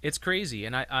 It's crazy,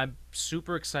 and I'm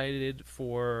super excited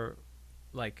for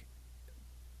like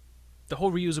the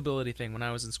whole reusability thing. When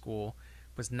I was in school,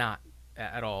 was not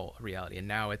at all a reality, and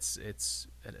now it's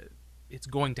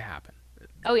going to happen.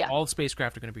 Oh yeah. All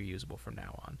spacecraft are going to be reusable from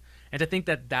now on. And to think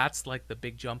that that's like the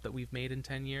big jump that we've made in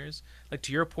 10 years, like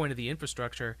to your point of the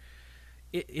infrastructure,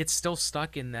 it's still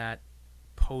stuck in that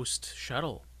post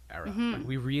shuttle era. Like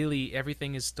we really,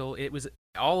 everything is still, it was,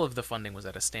 all of the funding was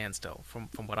at a standstill from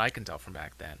what I can tell from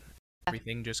back then.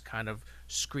 Everything just kind of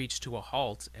screeched to a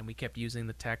halt, and we kept using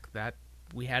the tech that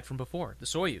we had from before. The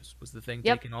Soyuz was the thing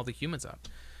taking all the humans up.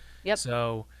 Yep.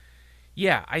 So,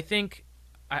 yeah, I think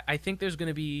there's going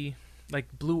to be, like,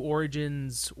 Blue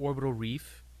Origin's orbital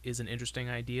reef is an interesting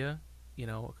idea. You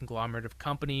know, a conglomerate of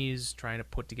companies trying to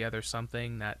put together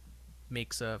something that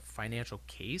makes a financial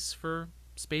case for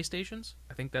space stations.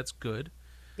 I think that's good.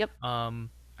 Yep.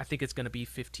 I think it's going to be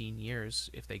 15 years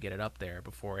if they get it up there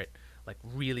before it like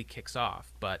really kicks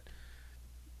off. But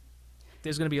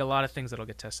there's going to be a lot of things that'll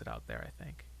get tested out there, I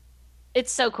think.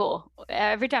 It's so cool.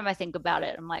 Every time I think about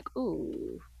it, I'm like,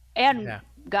 ooh. And Yeah.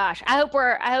 gosh, I hope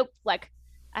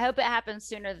it happens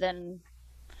sooner than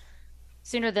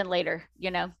later,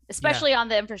 especially on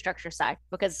the infrastructure side,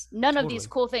 because none of these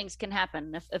Totally. cool things can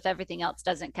happen if everything else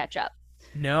doesn't catch up.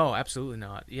 No, absolutely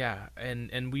not. Yeah, and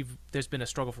there's been a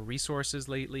struggle for resources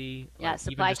lately. Yeah, Like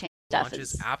even supply just chain stuff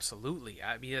launches. is Absolutely.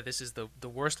 I mean, yeah, this is the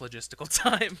worst logistical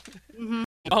time. Mhm.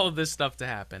 All of this stuff to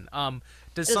happen.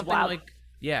 Does Is something wild. like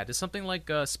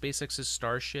SpaceX's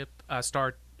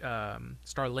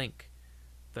Starlink,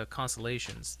 the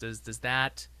constellations, does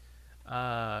that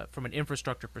from an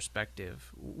infrastructure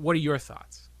perspective, what are your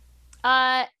thoughts?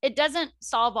 It doesn't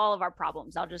solve all of our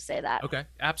problems. I'll just say that. Okay,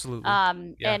 absolutely.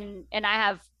 Yeah. And I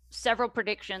have several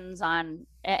predictions on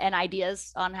and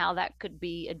ideas on how that could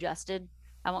be adjusted.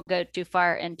 I won't go too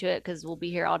far into it because we'll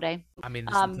be here all day. I mean,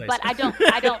 this is the place. But I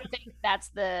don't think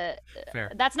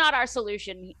Fair. that's not our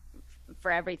solution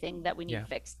for everything that we need Yeah.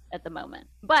 fixed at the moment.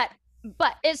 But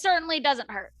it certainly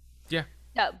doesn't hurt. Yeah.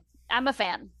 So I'm a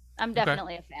fan. I'm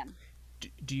definitely a fan.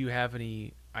 Do you have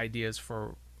any ideas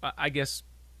for, I guess,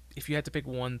 if you had to pick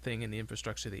one thing in the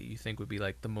infrastructure that you think would be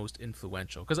like the most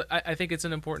influential? Because I think it's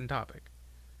an important topic.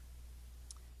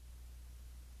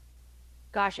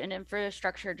 Gosh, and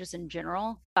infrastructure just in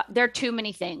general, there are too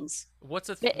many things. What's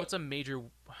a major,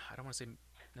 I don't want to say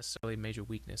necessarily a major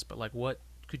weakness, but like what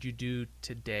could you do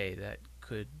today that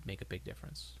could make a big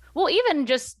difference? Well, even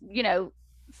just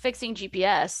fixing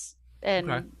GPS and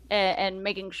Okay. and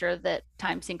making sure that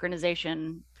time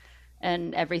synchronization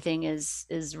and everything is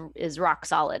rock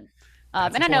solid.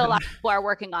 That's And I know a important. lot of people are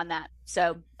working on that.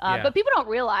 So, Yeah. but people don't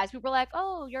realize. People are like,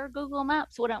 "Oh, your Google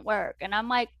Maps wouldn't work," and I'm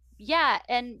like, "Yeah."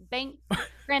 And bank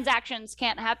transactions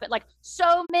can't happen. Like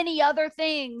so many other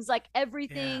things. Like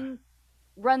everything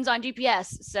runs on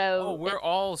GPS. Oh, So we're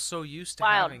all so used to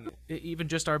wild. having even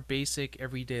just our basic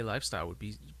everyday lifestyle would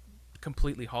be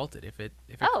completely halted if it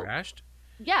Oh, crashed.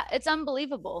 yeah, it's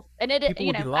unbelievable, and it People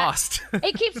would be lost.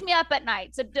 it keeps me up at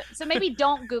night. So maybe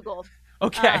don't Google.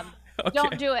 Okay. Okay.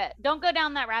 Don't do it. Don't go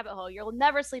down that rabbit hole. You'll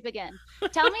never sleep again.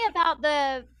 Tell me about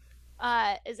the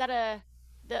is that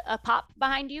a pop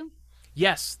behind you?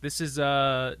 Yes, this is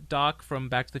Doc from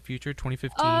Back to the Future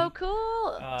 2015. Oh,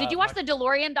 cool. Did you watch the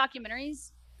DeLorean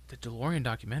documentaries? The DeLorean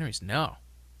documentaries? No.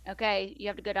 Okay, you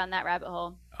have to go down that rabbit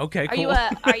hole. Okay, Are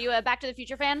cool. you a Back to the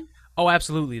Future fan? Oh,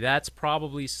 absolutely. That's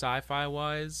probably sci-fi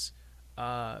wise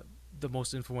the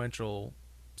most influential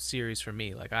series for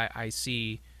me. Like I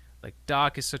see like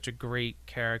Doc is such a great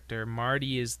character.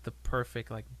 Marty is the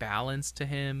perfect like balance to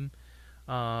him.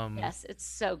 Yes, it's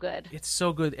so good. It's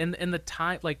so good. And the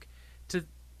time like to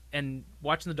and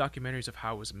watching the documentaries of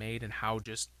how it was made and how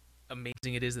just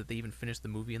amazing it is that they even finished the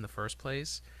movie in the first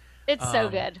place. It's so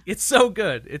good. It's so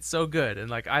good. It's so good. And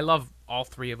like I love all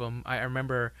three of them. I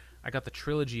remember I got the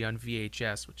trilogy on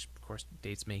VHS, which of course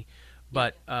dates me,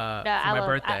 but for my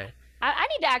birthday. I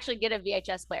need to actually get a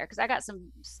VHS player because I got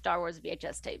some Star Wars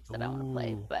VHS tapes that I want to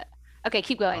play. Ooh. But okay,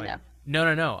 keep going Oh, yeah.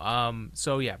 though. No.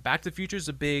 So yeah, Back to the Future is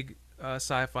a big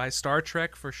sci-fi. Star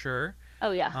Trek for sure.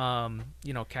 Oh yeah.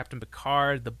 Captain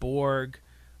Picard, the Borg,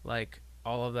 like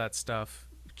all of that stuff.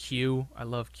 Q, I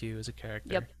love Q as a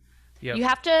character. Yep. Yep. You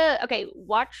have to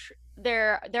watch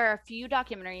there are a few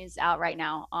documentaries out right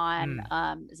now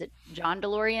on is it John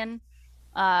DeLorean?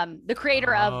 The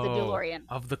creator of the DeLorean.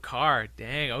 Of the car.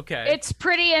 Dang, okay. It's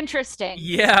pretty interesting.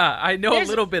 Yeah, I know There's- a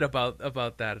little bit about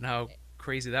that and how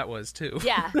crazy that was too.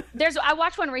 Yeah. I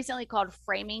watched one recently called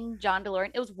Framing John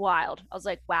DeLorean. It was wild. I was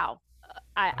like, wow.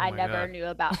 I my never God. knew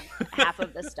about half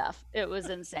of this stuff. It was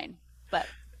insane. But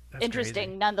That's interesting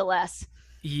crazy. nonetheless.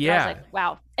 Yeah. I was like,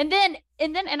 wow. And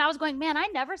I was going, man, I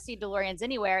never see DeLoreans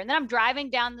anywhere. And then I'm driving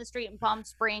down the street in Palm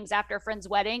Springs after a friend's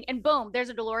wedding, and boom, there's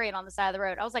a DeLorean on the side of the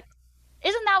road. I was like,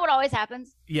 isn't that what always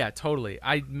happens? Yeah, totally.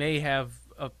 I may have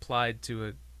applied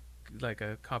to like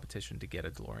a competition to get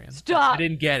a DeLorean. I Stop.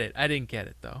 didn't get it. I didn't get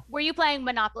it though. Were you playing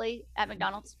Monopoly at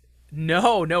McDonald's?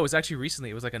 No, no, it was actually recently.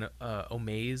 It was like an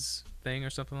Omaze thing or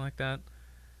something like that.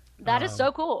 That is Um,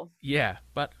 so cool. yeah,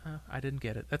 but I didn't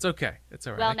get it. That's okay. It's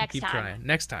all right. Well, I can next keep time. trying.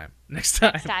 Next time. Next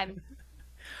Next time. time.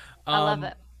 I love Um,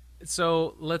 it.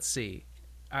 so let's see.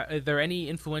 Are there any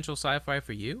influential sci-fi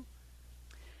for you? Was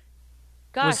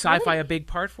Gosh, sci-fi a really? big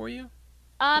part for you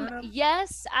growing up?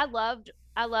 Yes, I loved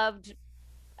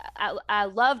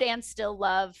and still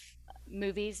love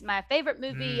movies. My favorite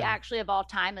movie Mm. actually of all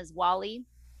time is Wall-E.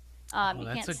 Oh, You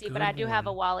that's can't a see, but I good do have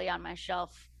a one. Wall-E on my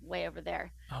shelf way over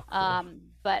there. Oh, cool.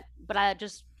 But I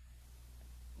just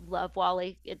love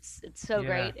Wall-E. It's so Yeah.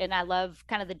 great, and I love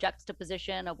kind of the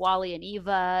juxtaposition of Wall-E and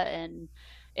Eva, and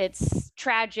it's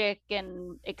tragic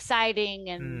and exciting,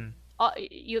 and Mm.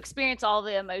 you experience all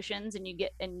the emotions, and you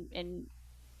get in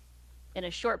a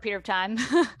short period of time,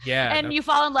 Yeah. and No, you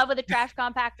fall in love with a trash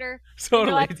compactor, and you're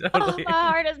totally. like, oh, Totally. my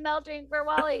heart is melting for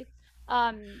Wall-E.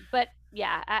 But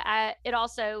yeah, it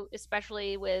also,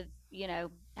 especially with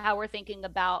how we're thinking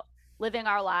about living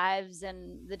our lives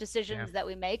and the Yeah. decisions that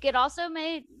we make, it also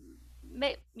may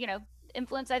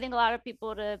influence, I think, a lot of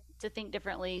people to think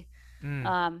differently Mm.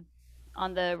 um,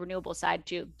 on the renewable side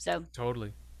too. So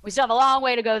Totally. we still have a long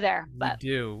way to go there, We but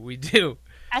do. We do.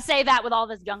 I say that with all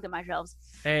this junk in my shelves.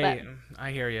 But Hey,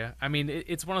 I hear you. I mean,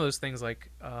 it's one of those things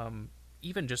like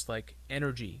even just like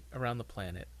energy around the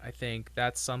planet. I think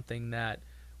that's something that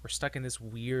we're stuck in this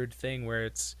weird thing where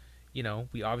it's,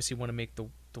 we obviously want to make the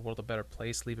world a better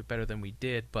place, leave it better than we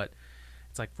did, but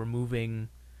it's like removing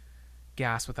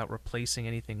gas without replacing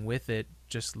anything with it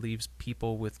just leaves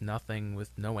people with nothing,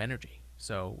 with no energy.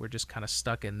 So we're just kind of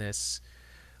stuck in this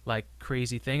like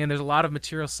crazy thing. And there's a lot of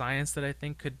material science that I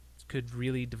think could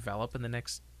really develop in the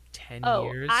next 10 oh,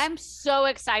 years. I'm so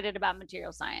excited about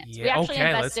material science. We Yeah, actually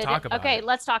okay, let's invested. talk about Okay, it.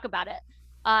 let's talk about it.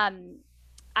 Um,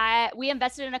 I we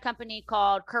invested in a company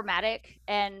called Chromatic,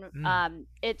 and Mm.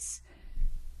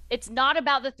 it's not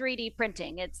about the 3D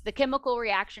printing. It's the chemical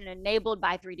reaction enabled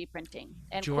by 3D printing.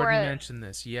 And Jordan Cora, mentioned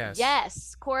this. Yes.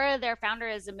 yes, Cora, their founder,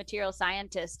 is a material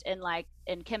scientist and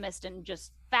chemist, and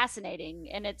just fascinating.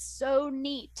 And it's so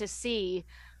neat to see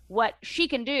what she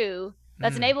can do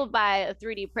that's Mm. enabled by a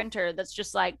 3D printer. That's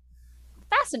just like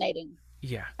fascinating.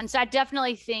 Yeah. And so I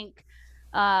definitely think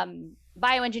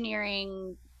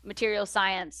bioengineering, material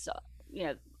science,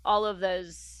 all of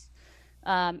those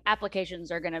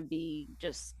applications are going to be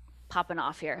just popping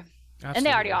off here, and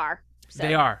they already Absolutely. are.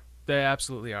 They So, are. They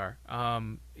absolutely are.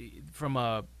 From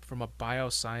a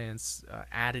bioscience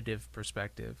additive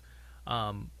perspective,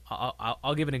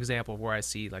 I'll give an example of where I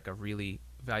see like a really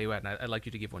value add, and I'd like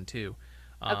you to give one too.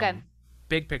 okay. Um,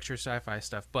 big picture sci-fi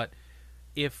stuff, but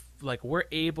if like we're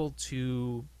able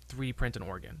to 3D print an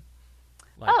organ,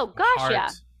 like Oh a gosh, yeah,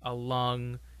 heart, a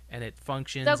lung, and it so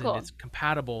functions and cool. it's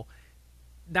compatible,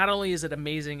 not only is it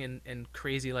amazing and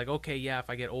crazy, like okay, yeah, if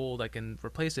I get old, I can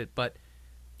replace it, but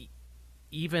e-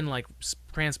 even like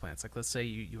transplants, like let's say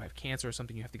you have cancer or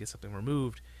something, you have to get something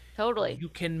removed, Totally. you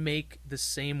can make the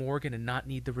same organ and not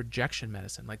need the rejection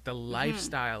medicine. Like the Hmm.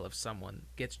 lifestyle of someone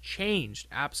gets changed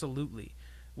absolutely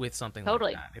with something like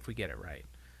Totally. that if we get it right.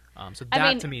 So I that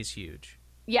mean, to me is huge.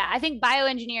 yeah, I think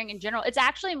bioengineering in general, it's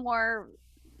actually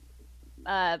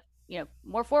uh,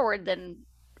 more forward than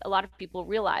a lot of people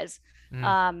realize.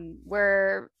 Mm.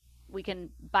 Where we can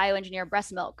bioengineer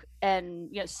breast milk, and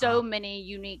so Uh, many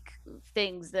unique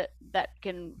things that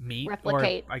can meat, or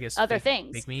replicate I guess other fake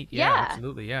things. meat. Yeah, Yeah,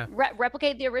 absolutely. Yeah.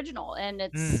 replicate the original, and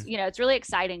Mm. it's really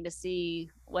exciting to see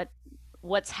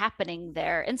what's happening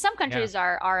there. And some Yeah. countries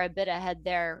are a bit ahead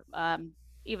there,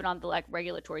 even on the like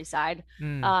regulatory side.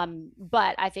 Mm.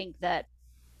 But I think that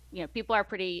people are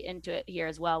pretty into it here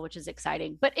as well, which is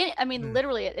exciting. But I mean, Mm.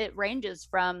 literally, it ranges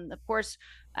from, of course,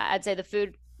 I'd say the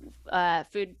food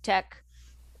tech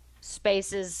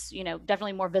space is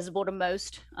definitely more visible to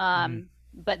most. Mm.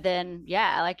 But then,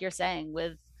 yeah, like you're saying,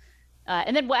 with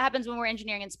and then what happens when we're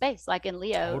engineering in space, like in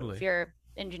Leo, if Totally. you're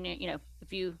engineer,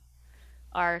 if you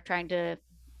are trying to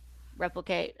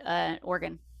replicate an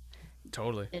organ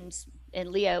Totally. in in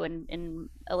Leo, and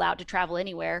allowed to travel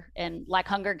anywhere, and like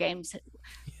Hunger Games.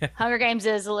 Hunger Games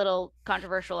is a little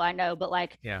controversial, I know, but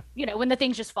like, Yeah. when the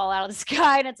things just fall out of the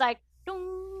sky and it's like,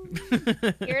 "Dong,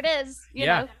 here it is,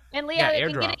 Yeah. And Leo, Yeah. it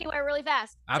can get Airdrop. anywhere really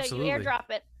fast. So you Absolutely. airdrop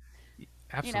it,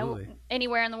 Absolutely.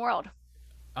 anywhere in the world.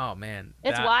 Oh man,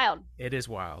 It's that wild. it is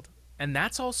wild, and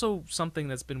that's also something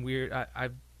that's been weird. I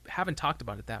haven't talked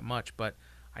about it that much, but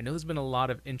I know there's been a lot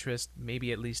of interest,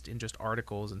 maybe at least in just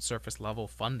articles and surface level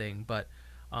funding, but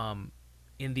um,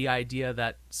 in the idea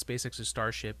that SpaceX's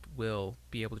Starship will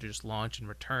be able to just launch and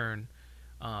return,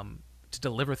 um, to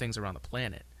deliver things around the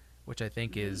planet, which I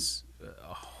think is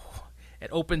it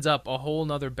opens up a whole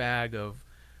nother bag of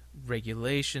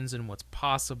regulations and what's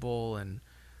possible and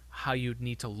how you'd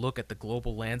need to look at the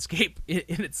global landscape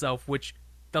in itself, which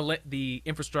the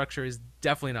infrastructure is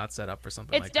definitely not set up for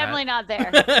something like that. It's definitely not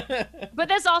there. But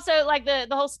this also, like the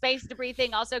whole space debris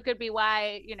thing also could be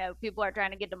why, people are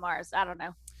trying to get to Mars. I don't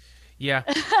know. Yeah.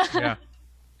 Yeah.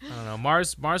 I don't know.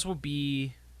 Mars will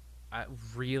be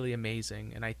really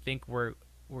amazing, and I think we're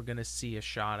going to see a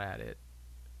shot at it.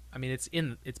 I mean, it's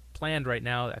planned right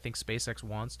now. I think SpaceX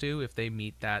wants to, if they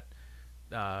meet that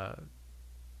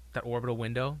orbital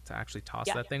window, to actually toss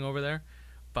that thing over there.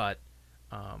 But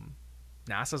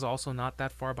NASA's also not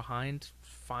that far behind.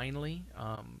 Finally,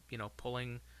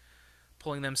 pulling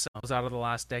themselves out of the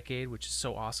last decade, which is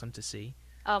so awesome to see.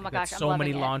 Oh my gosh, so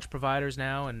many launch providers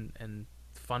now, and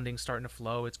funding starting to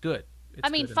flow. It's good.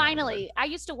 Finally, I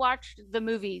used to watch the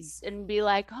movies and be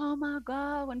like, oh my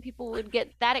God, when people would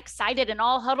get that excited and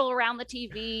all huddle around the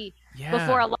TV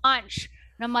before a launch.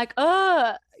 And I'm like,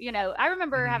 I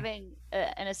remember having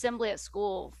an assembly at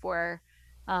school for,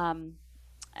 I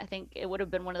think it would have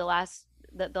been one of the last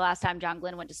time John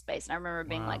Glenn went to space. And I remember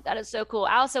being like, that is so cool.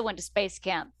 I also went to space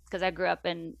camp because I grew up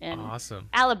in awesome.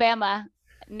 Alabama,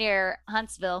 near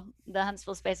Huntsville, the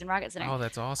Huntsville Space and Rocket Center. Oh,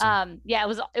 that's awesome.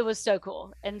 It was so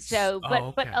cool. And so,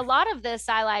 but a lot of this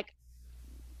I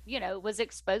was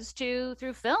exposed to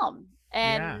through film,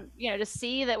 and to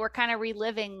see that we're kind of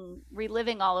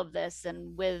reliving all of this,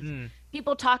 and with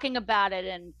people talking about it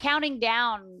and counting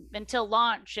down until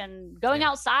launch and going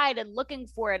outside and looking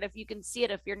for it if you can see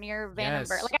it, if you're near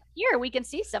Vandenberg. Like here we can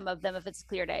see some of them if it's a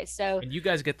clear day. So, and you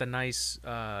guys get the nice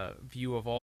view of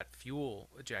all that fuel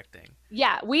ejecting.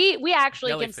 Yeah, we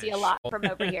actually can see a lot from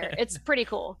over here. It's pretty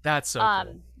cool. That's so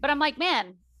cool. But I'm like,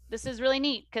 man, this is really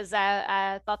neat, because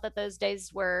I thought that those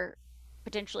days were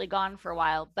potentially gone for a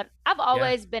while. But I've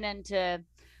always been into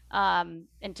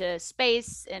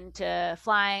space, into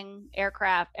flying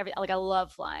aircraft, everything. Like, I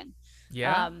love flying.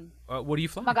 Yeah. What do you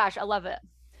fly? Oh my gosh, I love it.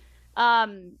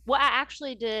 Well, I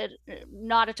actually did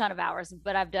not a ton of hours,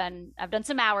 but I've done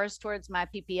some hours towards my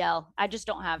PPL. I just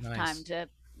don't have time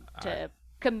to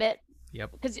commit.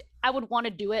 Yep. Because I would want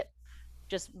to do it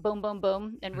just boom, boom,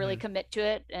 boom, and really commit to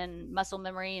it, and muscle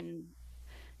memory,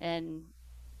 and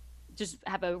just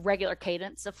have a regular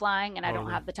cadence of flying. And I don't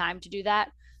have the time to do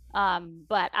that.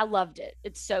 But I loved it.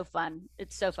 It's so fun.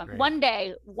 It's so fun. Great.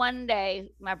 One day,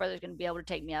 my brother's going to be able to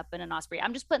take me up in an Osprey.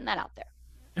 I'm just putting that out there.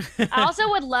 I also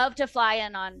would love to fly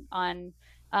in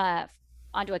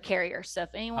onto a carrier. So if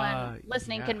anyone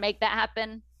listening can make that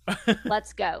happen,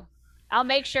 let's go. I'll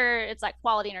make sure it's like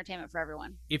quality entertainment for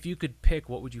everyone. If you could pick,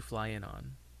 what would you fly in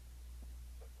on?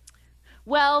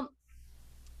 Well,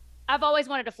 I've always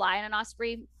wanted to fly in an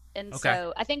Osprey, and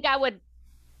so I think I would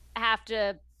have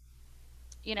to,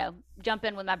 jump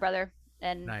in with my brother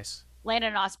and land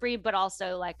in an Osprey. But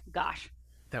also, like, gosh,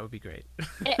 that would be great.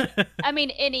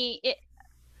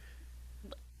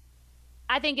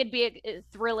 I think it'd be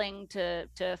thrilling to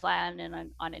fly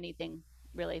on anything,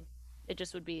 really. It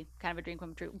just would be kind of a dream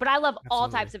come true. But I love all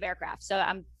types of aircraft, so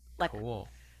I'm like, cool.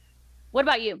 What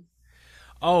about you?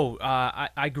 Oh,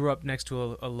 I grew up next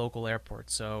to a local airport,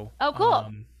 so. Oh,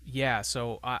 cool. Yeah,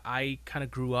 so I kind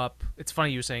of grew up. It's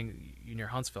funny you were saying you're near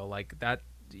Huntsville, like that.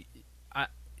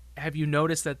 Have you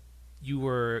noticed that you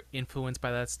were influenced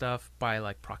by that stuff by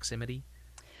like proximity?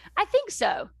 I think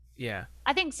so. Yeah,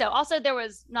 I think so. Also, there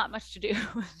was not much to do.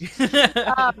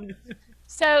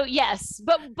 So yes,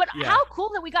 but how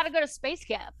cool that we got to go to space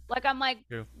camp. Like, I'm like,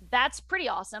 that's pretty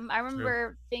awesome. I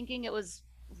remember thinking it was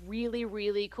really,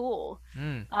 really cool.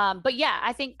 But yeah,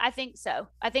 I think so.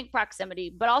 I think proximity,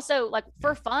 but also like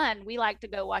for fun, we like to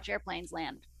go watch airplanes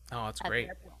land. Oh, that's great.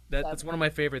 That's one of my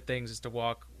favorite things, is to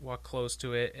walk close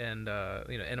to it, and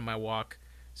end of my walk,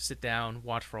 sit down,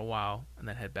 watch for a while, and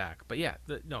then head back. But yeah,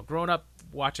 growing up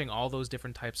watching all those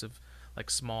different types of like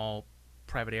small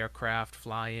private aircraft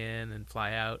fly in and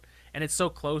fly out, and it's so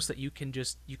close that you can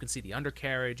see the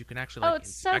undercarriage. You can actually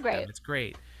it's so great. Them. It's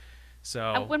great.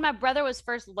 So when my brother was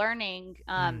first learning,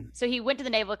 so he went to the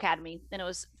Naval Academy, and it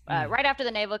was right after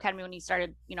the Naval Academy when he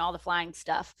started, all the flying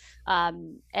stuff.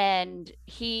 And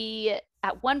he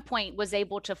at one point was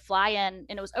able to fly in,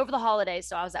 and it was over the holidays.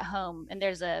 So I was at home, and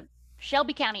there's a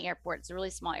Shelby County Airport. It's a really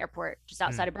small airport just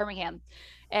outside of Birmingham.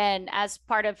 And as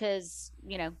part of his,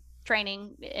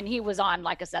 training, and he was on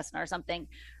like a Cessna or something,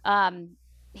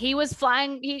 he was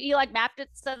flying, he like mapped it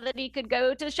so that he could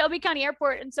go to the Shelby County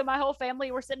Airport. And so my whole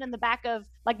family were sitting in the back of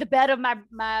like the bed of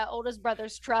my oldest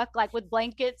brother's truck, like with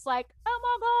blankets, like, oh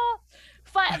my God,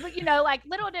 fun. But like,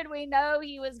 little did we know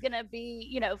he was gonna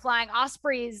be, flying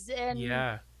Ospreys and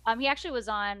He actually was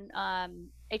on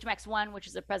HMX One, which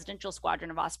is a presidential squadron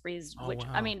of Ospreys. Oh Which,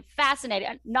 I wow. mean,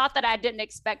 fascinating. Not that I didn't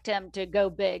expect him to go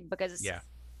big, because Yeah.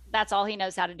 that's all he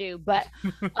knows how to do. But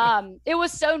it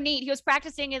was so neat. He was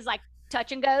practicing his like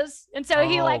touch and goes, and so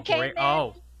he Oh like came great. in,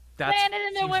 Oh, that landed,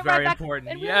 and then seems went right very back.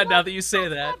 important. And we were Yeah, now like, that you say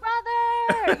 "That's that.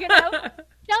 my brother," you know.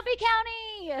 Shelby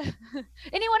County,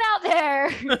 anyone out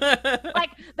there?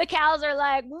 Like the cows are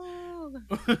like, "Woo."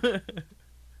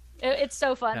 It's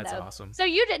so fun That's though. awesome. So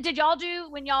you did y'all do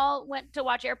when y'all went to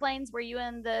watch airplanes? Were you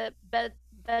in the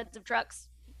beds of trucks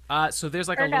So there's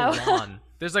like a or little no? lawn.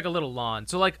 There's like a little lawn.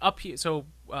 So like up here, so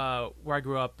where I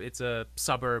grew up, it's a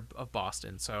suburb of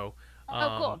Boston. So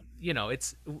Oh, cool.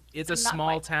 it's a So not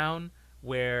small quite. town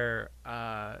where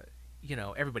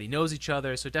everybody knows each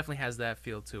other. So it definitely has that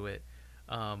feel to it,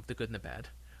 the good and the bad.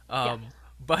 Yeah, Um,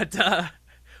 but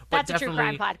but that's a true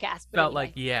crime definitely podcast. But felt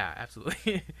like anyway, yeah,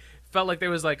 absolutely. Felt like there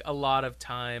was like a lot of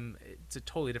time. It's a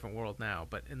totally different world now,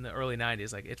 but in the early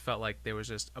 90s, like it felt like there was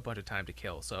just a bunch of time to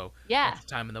kill. So a bunch yeah, of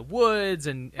time in the woods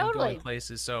and going totally.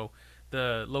 places. So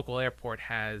the local airport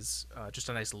has just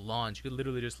a nice lawn. You could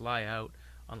literally just lie out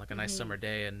on like a nice Hmm. summer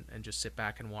day and just sit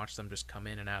back and watch them just come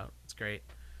in and out. It's great.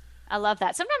 I love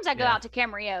that. Sometimes I go Yeah. out to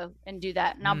Camarillo and do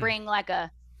that, and I'll Mm. bring like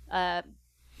a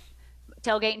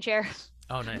tailgating chair.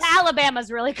 Oh, nice. Alabama's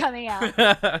really coming out.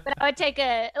 But I would take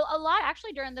a lot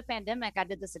actually during the pandemic. I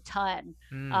did this a ton.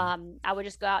 Mm. I would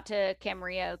just go out to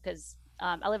Camarillo because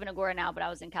I live in Agora now, but I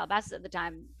was in Calabasas at the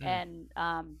time, Mm.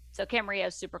 and so Camarillo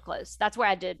is super close. That's where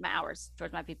I did my hours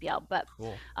towards my PPL. But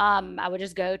Cool. I would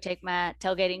just go take my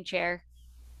tailgating chair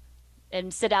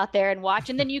and sit out there and watch,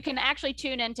 and then you can actually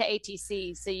tune into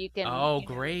ATC, so you can Oh,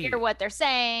 hear great. what they're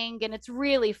saying, and it's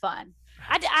really fun.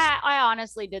 That's cool. I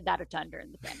honestly did that a ton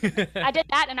during the pandemic. I did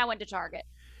that, and I went to Target.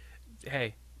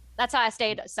 Hey, That's how I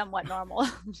stayed somewhat normal.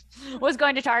 Was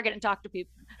going to Target and talk to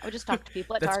people. I would just talk to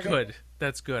people at that's Target. good.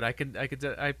 That's good.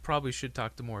 I probably should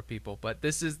talk to more people, but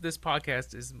this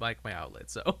podcast is like my outlet.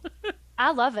 So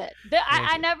I love it. thank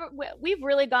I you. never. We've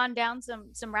really gone down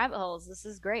some rabbit holes. This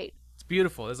is great. It's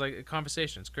beautiful. It's like a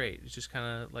conversation. It's great. It just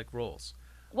kind of like rolls.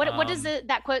 What does Um,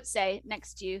 that quote say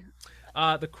next to you?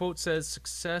 the quote says,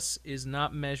 "Success is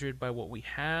not measured by what we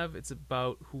have. It's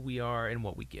about who we are and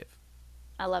what we give."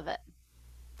 I love it.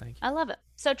 Thank you. I love it.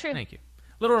 So true. Thank you.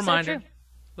 Little So reminder. true.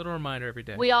 Little reminder every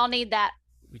day. We all need that.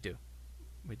 We do.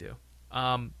 We do.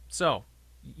 So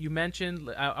you mentioned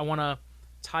I want to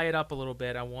tie it up a little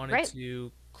bit. I wanted Great.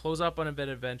 to close up on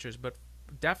Event Adventures, but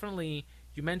definitely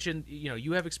you mentioned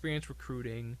you have experience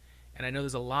recruiting, and I know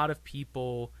there's a lot of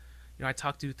people I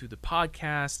talked to through the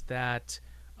podcast that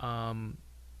um,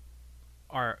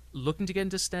 are looking to get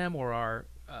into STEM or are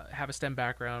have a STEM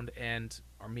background and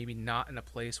are maybe not in a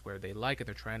place where they like it.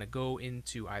 They're trying to go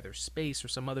into either space or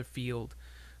some other field.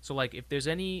 So, like, if there's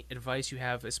any advice you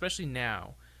have, especially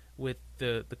now with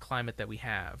the climate that we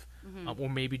have, Hmm. or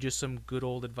maybe just some good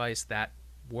old advice that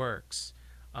works,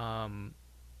 um,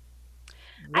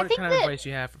 I what think kind of that. advice do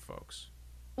you have for folks?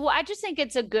 Well, I just think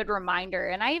it's a good reminder,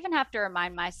 and I even have to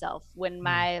remind myself when Mm,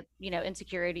 my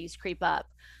insecurities creep up,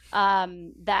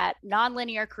 that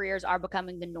nonlinear careers are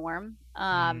becoming the norm.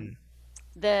 mm,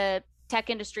 The tech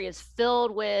industry is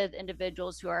filled with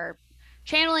individuals who are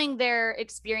channeling their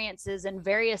experiences in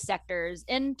various sectors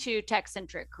into tech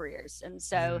centric careers. And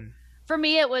so mm, for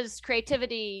me, it was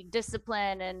creativity,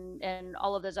 discipline, and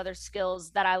all of those other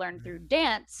skills that I learned through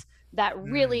dance that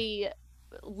mm, really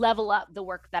level up the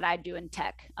work that I do in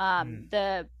tech. mm,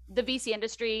 The VC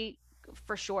industry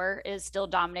for sure is still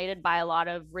dominated by a lot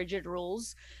of rigid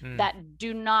rules mm, that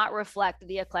do not reflect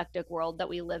the eclectic world that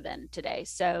we live in today.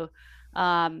 So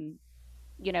um,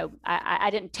 I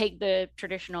didn't take the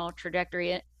traditional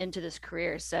trajectory into this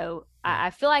career. So yeah. I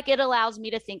feel like it allows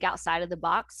me to think outside of the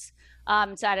box.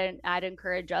 So I'd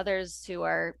encourage others who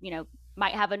are,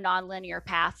 might have a nonlinear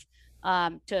path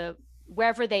to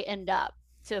wherever they end up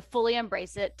to fully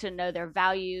embrace it, to know their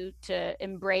value, to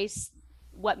embrace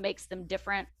what makes them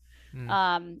different,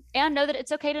 Mm, and know that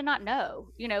it's okay to not know.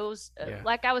 It was yeah.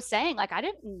 like I was saying, like I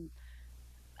didn't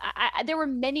there were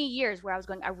many years where I was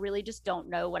going, I really just don't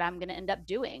know what I'm going to end up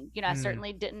doing. I Mm,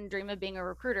 certainly didn't dream of being a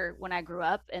recruiter when I grew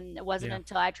up. And it wasn't yeah.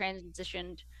 until I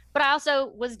transitioned, but I also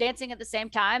was dancing at the same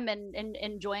time and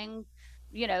enjoying,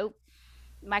 you know,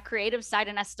 my creative side.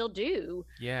 And I still do.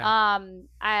 Yeah.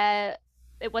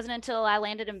 It wasn't until I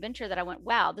landed in venture that I went,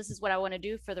 wow, this is what I want to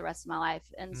do for the rest of my life.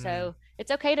 And Mm, so it's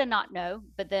okay to not know,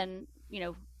 but then,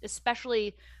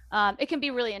 especially it can be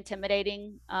really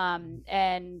intimidating,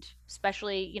 and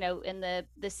especially in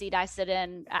the seat I sit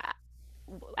in,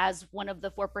 as one of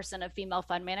the 4% of female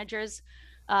fund managers.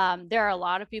 There are a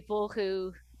lot of people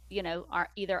who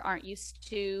aren't used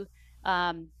to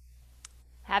um,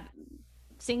 have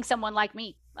seeing someone like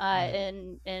me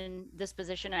Mm. in this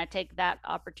position, and I take that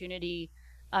opportunity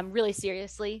really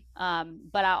seriously.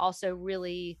 But I also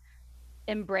really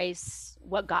embrace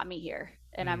what got me here,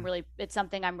 and Mm. it's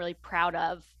something I'm really proud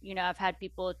of. You know, I've had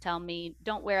people tell me,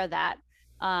 "Don't wear that.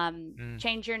 Mm.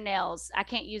 Change your nails. I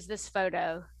can't use this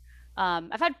photo."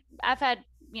 I've had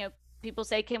you know people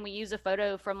say, "Can we use a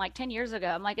photo from like 10 years ago?"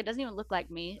 I'm like, it doesn't even look like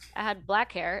me. I had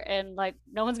black hair, and like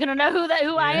no one's gonna know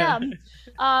who I Yeah.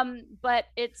 am. But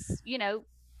it's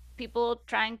people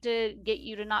trying to get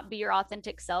you to not be your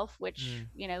authentic self, which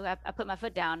Mm. I put my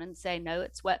foot down and say no,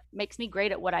 it's what makes me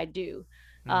great at what I do.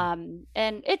 Mm.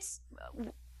 And it's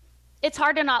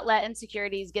hard to not let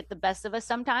insecurities get the best of us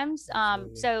sometimes.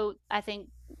 Absolutely. So I think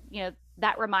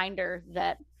that reminder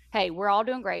that, hey, we're all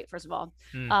doing great, first of all,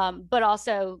 Mm. but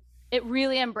also it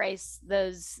really embrace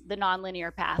the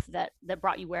nonlinear path that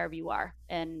brought you wherever you are.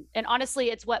 And honestly,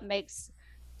 it's what makes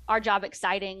our job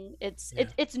exciting. It's Yeah.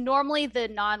 it's it's normally the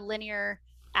nonlinear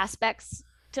aspects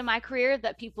to my career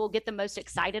that people get the most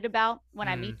excited about when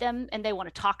I Mm. meet them, and they want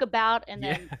to talk about. And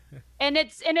Yeah. then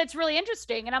and it's really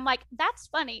interesting, and I'm like, that's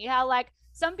funny how like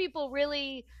some people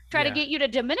really try to Yeah. get you to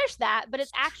diminish that, but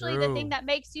it's It's actually the thing true. that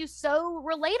makes you so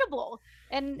relatable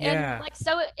and Yeah. like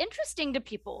so interesting to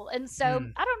people. And so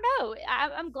Mm. I don't know,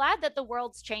 I'm glad that the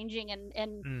world's changing and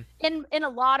Mm. in a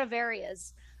lot of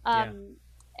areas. Yeah. um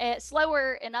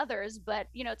Slower in others, but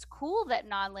it's cool that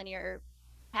nonlinear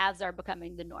paths are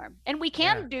becoming the norm. And we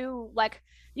Yeah. can do like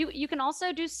you can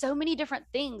also do so many different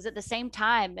things at the same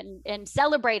time, and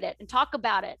celebrate it and talk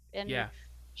about it and Yeah.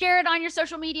 share it on your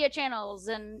social media channels.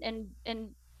 And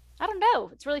I don't know,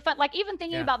 it's really fun. Like even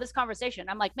thinking Yeah. about this conversation,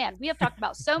 I'm like, man, we have talked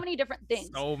about so many different things.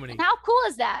 So And many. how cool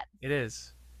is that? It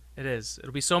is. It is.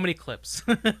 It'll be so many clips.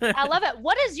 I love it.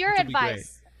 What is your Which will be great.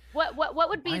 advice? What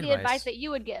would be My the advice advice. that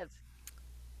you would give?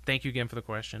 Thank you again for the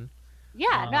question.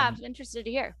 Yeah, no, I'm Um, interested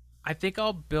to hear. I think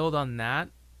I'll build on that.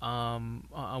 On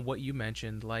what you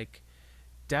mentioned, like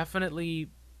definitely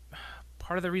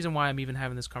part of the reason why I'm even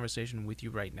having this conversation with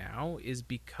you right now is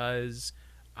because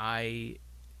I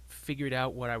figured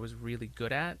out what I was really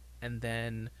good at and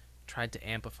then tried to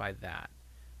amplify that.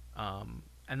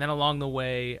 And then along the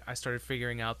way, I started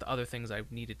figuring out the other things I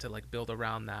needed to like build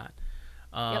around that.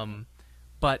 Yep. Um,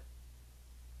 but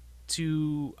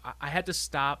I had to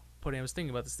stop putting. I was thinking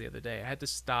about this the other day. I had to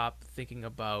stop thinking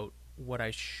about what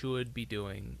I should be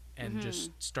doing and just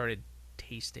Hmm. started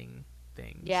tasting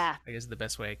things. Yeah, I guess is the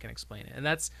best way I can explain it. And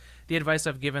that's the advice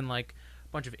I've given like a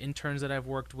bunch of interns that I've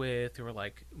worked with who are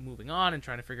like moving on and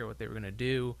trying to figure out what they were gonna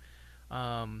do.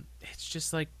 It's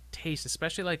just like taste,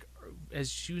 especially like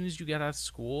as soon as you get out of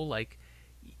school, like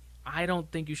I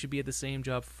don't think you should be at the same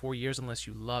job for 4 years unless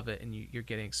you love it and you're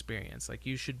getting experience. Like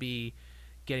you should be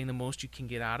getting the most you can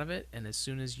get out of it, and as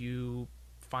soon as you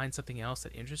find something else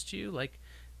that interests you, like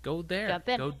go there, jump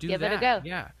in, go do give it a that. go.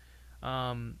 Yeah.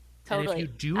 Um, and if you Totally.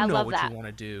 do I know love what you that. want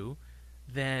to do,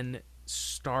 then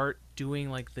start doing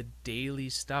like the daily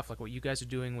stuff, like what you guys are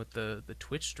doing with the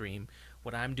Twitch stream,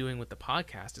 what I'm doing with the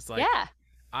podcast. It's like Yeah,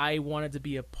 I wanted to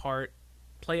be a part,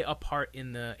 play a part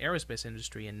in the aerospace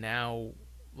industry, and now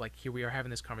like here we are having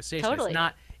this conversation. totally.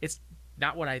 It's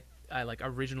not what I like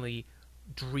originally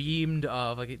dreamed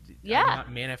of. Like I'm Yeah,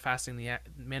 not manifesting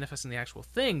the actual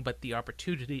thing, but the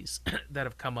opportunities that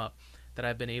have come up that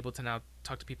I've been able to now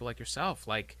talk to people like yourself.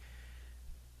 Like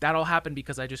that all happened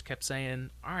because I just kept saying,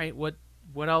 all right, what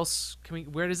else can we?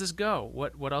 Where does this go?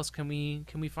 What else can we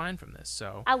find from this?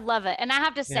 So I love it. And I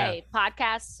have to yeah, say,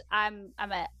 podcasts, I'm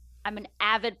an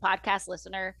avid podcast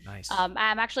listener. nice. I'm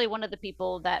actually one of the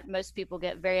people that most people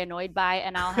get very annoyed by,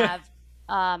 and I'll have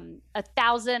a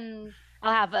thousand.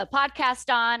 I'll have a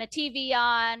podcast on, a TV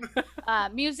on,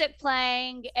 music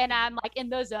playing, and I'm like in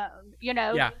the zone,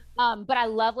 Yeah. But I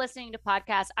love listening to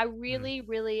podcasts. I Mm. really,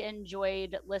 really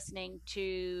enjoyed listening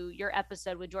to your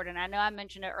episode with Jordan. I know I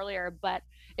mentioned it earlier, but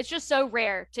it's just so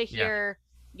rare to Yeah. hear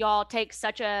y'all take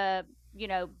such a,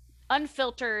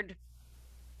 unfiltered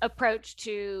approach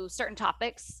to certain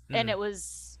topics. And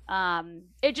Mm.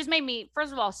 it just made me,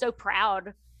 first of all, so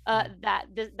proud Mm.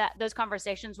 that those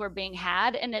conversations were being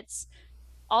had. And it's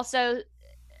also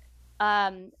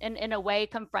in a way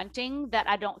confronting that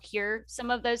I don't hear some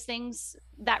of those things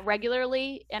that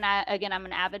regularly. And I'm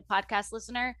an avid podcast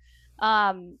listener.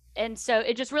 And so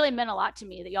it just really meant a lot to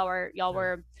me that y'all Good.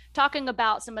 were talking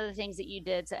about some of the things that you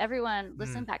did. So everyone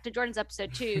listen Mm. back to Jordan's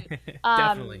episode too.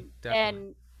 Definitely.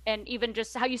 Definitely. And even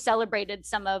just how you celebrated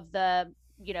some of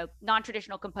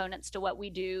non-traditional components to what we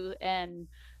do. And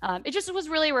it just was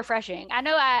really refreshing. I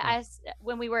know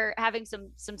when we were having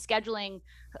some scheduling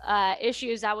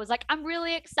issues, I was like, I'm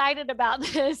really excited about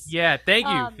this. Yeah, thank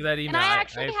you for that email. And I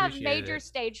actually have appreciated major it.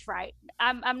 stage fright.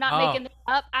 I'm not making this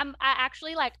up. I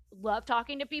actually like love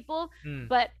talking to people,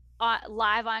 but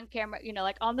live on camera,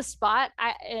 like on the spot,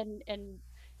 and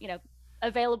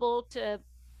available to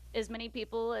as many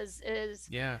people as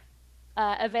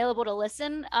available to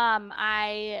listen.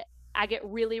 I get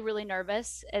really, really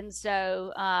nervous. And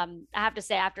so I have to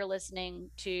say, after listening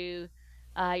to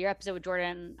your episode with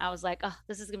Jordan, I was like, oh,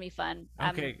 this is gonna be fun.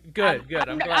 Okay, good.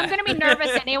 I'm glad. I'm gonna be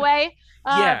nervous anyway.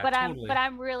 But totally.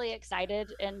 I'm really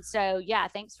excited. And so yeah,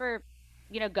 thanks for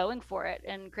going for it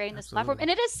and creating this platform. And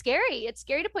it is scary. It's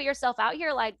scary to put yourself out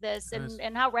here like this,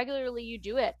 and how regularly you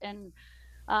do it. And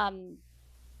I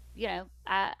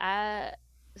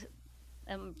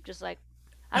am just like,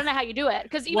 I don't know how you do it,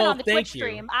 because even on the Twitch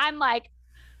stream, I'm like,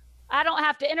 I don't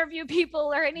have to interview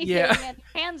people or anything, and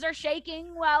hands are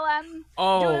shaking while I'm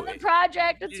doing the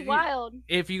project. It's wild.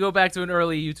 If you go back to an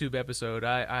early YouTube episode,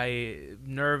 I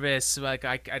nervous, like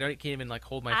I can't even like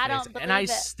hold my face, and I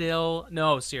still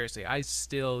seriously, I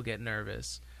still get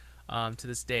nervous to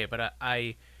this day. But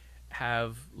I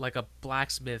have like a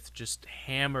blacksmith just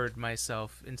hammered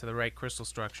myself into the right crystal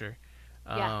structure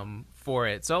for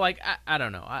it. So like I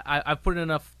don't know. I've put in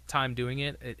enough time doing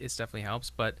it. It's definitely helps,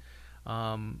 but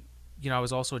I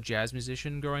was also a jazz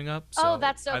musician growing up. So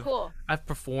that's so cool. I've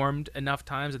performed enough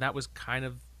times, and that was kind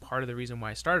of part of the reason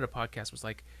why I started a podcast, was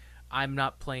like, I'm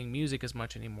not playing music as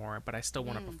much anymore, but I still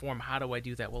want to perform. How do I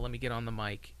do that? Well, let me get on the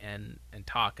mic and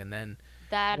talk, and then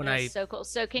that is so cool.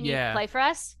 So can you play for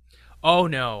us? Oh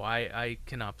no, I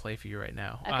cannot play for you right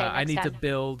now. Okay, I need to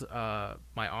build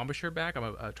my embouchure back.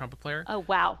 I'm a trumpet player. Oh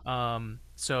wow.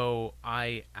 So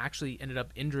I actually ended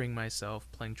up injuring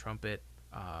myself playing trumpet,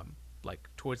 like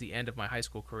towards the end of my high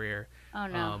school career. Oh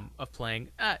no. Of playing.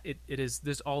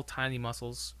 There's all tiny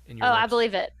muscles in your. Oh, lips. I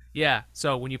believe it. Yeah.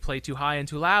 So when you play too high and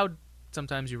too loud,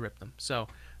 sometimes you rip them. So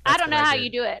I don't know how you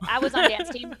do it. I was on dance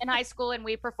team in high school, and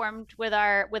we performed with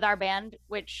our band,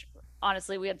 which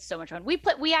honestly, we had so much fun.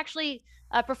 We actually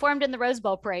performed in the Rose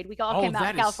Bowl parade. We all came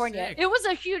out to California. Sick. It was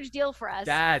a huge deal for us.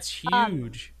 That's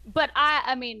huge. But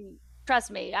I mean, trust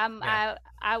me, I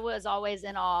was always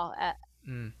in awe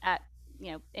at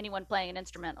anyone playing an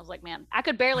instrument. I was like, man, I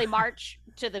could barely march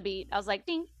to the beat. I was like,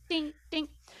 ding, ding, ding.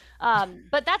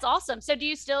 But that's awesome. So do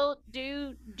you still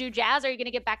do jazz? Are you going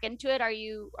to get back into it?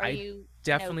 I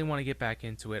definitely want to get back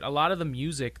into it. A lot of the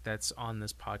music that's on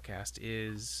this podcast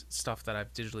is stuff that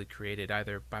I've digitally created,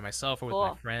 either by myself or with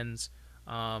my friends.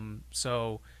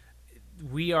 So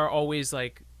we are always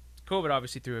like, COVID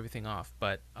obviously threw everything off,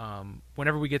 but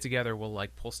whenever we get together, we'll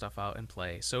like pull stuff out and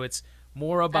play. So it's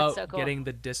more about getting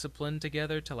the discipline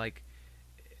together to like,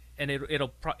 and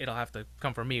it'll have to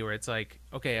come from me, where it's like,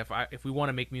 okay, if we want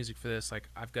to make music for this, like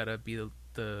I've got to be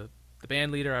the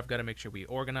band leader. I've got to make sure we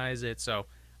organize it. So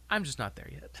I'm just not there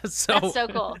yet. So that's so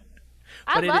cool.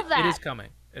 I love that. It is coming.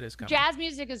 It is coming. Jazz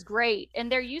music is great, and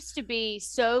there used to be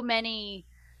so many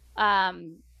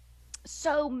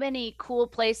cool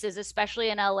places, especially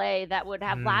in LA, that would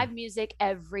have live music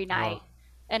every night. Oh.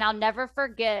 And I'll never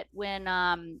forget when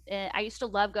I used to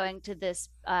love going to this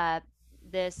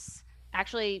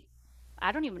actually,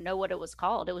 I don't even know what it was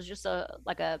called. It was just a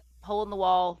hole in the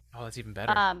wall. Oh, that's even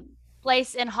better.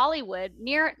 Place in Hollywood,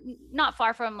 not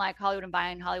far from like Hollywood and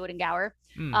Vine, Hollywood and Gower,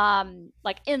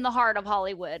 like in the heart of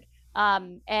Hollywood.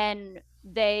 And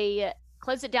they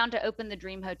closed it down to open the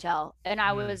Dream Hotel, and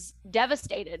I was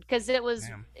devastated, because it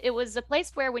was a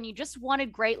place where when you just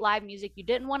wanted great live music, you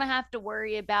didn't want to have to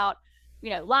worry about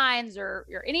lines or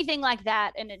anything like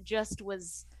that, and it just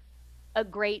was a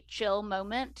great chill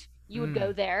moment. You would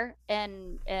go there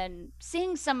and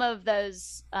seeing some of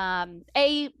those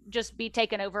just be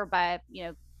taken over by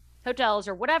hotels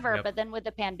or whatever. But then with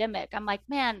the pandemic, I'm like,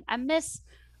 man, I miss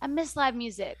live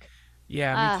music.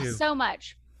 Yeah, me too. So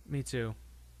much. Me too.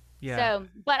 Yeah. So,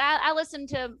 but I listen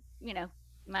to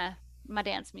my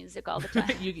dance music all the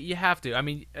time. you have to. I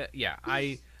mean,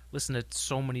 I listen to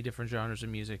so many different genres of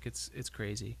music. It's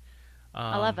crazy.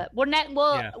 I love it.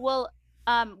 Well,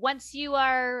 once you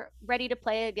are ready to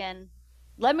play again,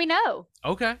 let me know.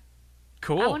 Okay.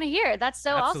 Cool. I want to hear. That's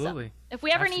so Absolutely. awesome. If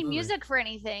we ever need music for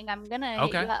anything, I'm going to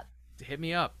hit you up. Hit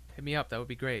me up. That would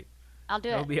be great. I'll do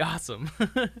it. That would be awesome.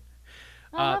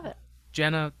 I love it.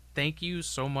 Jenna, thank you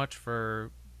so much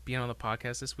for being on the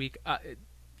podcast this week.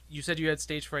 you said you had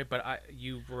stage fright, but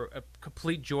you were a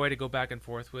complete joy to go back and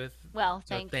forth with. Well,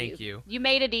 So thank you. thank you. You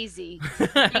made it easy.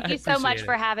 Thank I you so much appreciate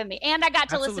for it. having me. And I got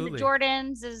to listen to Absolutely.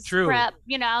 Jordan's True. prep.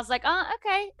 I was like, oh,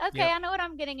 okay, Yep. I know what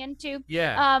I'm getting into.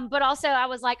 Yeah. But also I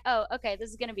was like, oh, okay, this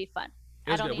is gonna be fun. It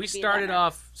I was don't good. need We to be that started nervous.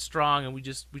 off strong and we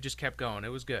just kept going. It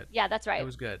was good. Yeah, that's It right.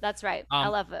 was good. That's right. I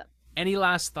Um, love it. any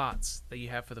last thoughts that you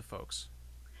have for the folks?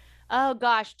 Oh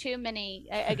gosh, too many.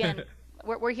 Again,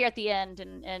 we're here at the end,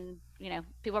 and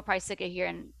people are probably sick of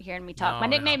hearing me talk. My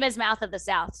No, no. nickname is Mouth of the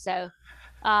South, so.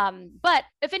 But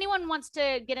if anyone wants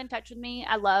to get in touch with me,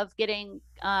 I love getting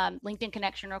LinkedIn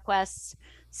connection requests.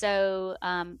 So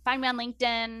find me on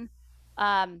LinkedIn,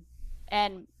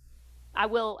 and I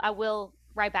will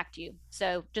write back to you.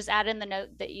 So just add in the note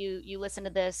that you listen to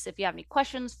this. If you have any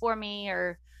questions for me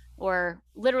or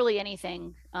literally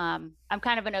anything, I'm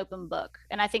kind of an open book,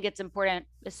 and I think it's important,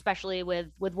 especially with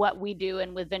what we do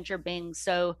and with venture being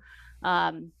so,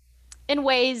 in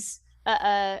ways,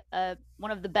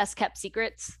 one of the best kept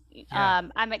secrets. Yeah.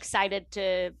 I'm excited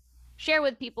to share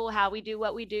with people how we do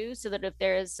what we do, so that if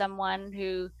there is someone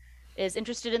who is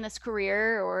interested in this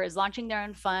career or is launching their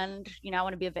own fund, I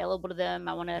want to be available to them.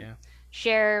 I want to Yeah.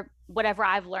 share whatever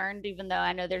I've learned, even though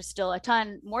I know there's still a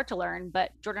ton more to learn.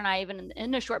 But Jordan and I, even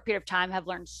in a short period of time, have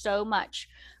learned so much,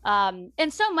 and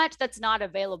so much that's not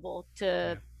available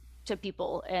Yeah. to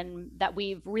people, and that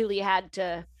we've really had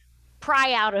to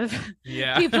pry out of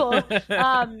Yeah. people.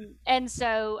 And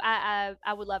so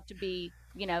I would love to be,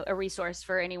 a resource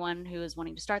for anyone who is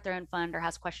wanting to start their own fund or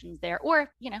has questions there, or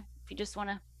if you just want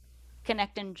to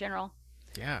connect in general.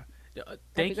 Yeah. That'd be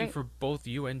Thank you great. for both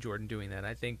you and Jordan doing that.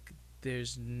 I think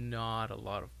there's not a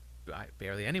lot of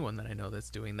barely anyone that I know that's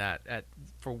doing that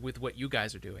for with what you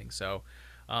guys are doing. So,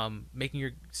 making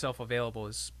yourself available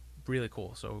is really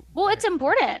cool. So, Well, it's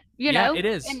important, yeah, it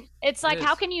is. and it's It like,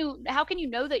 how is. can you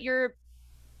know that you're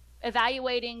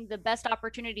evaluating the best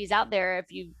opportunities out there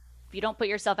if you don't put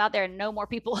yourself out there and know more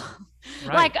people?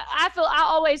 Right. Like, I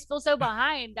always feel so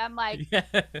behind. I'm like, Yeah.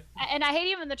 and I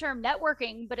hate even the term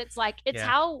networking, but it's like, it's Yeah.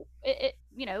 how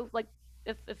like,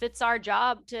 if it's our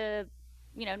job to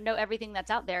know everything that's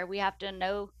out there, we have to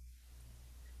know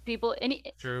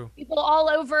True. people all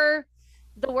over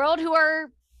the world who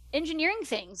are engineering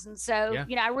things. And so,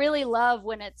 Yeah. I really love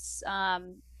when it's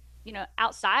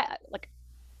outside. Like,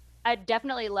 I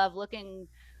definitely love looking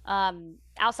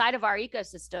outside of our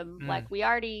ecosystem. Mm. Like, we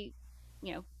already,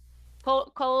 you know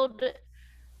cold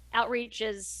outreach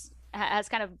has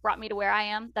kind of brought me to where I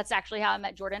am. That's actually how I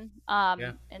met Jordan.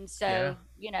 Yeah. And Yeah.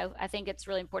 so, I think it's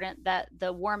really important that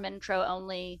the warm intro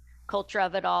only culture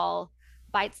of it all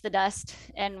bites the dust,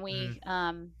 and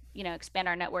Mm. we, expand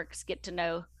our networks, get to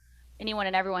know anyone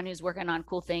and everyone who's working on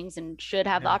cool things and should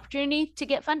have the Yeah. opportunity to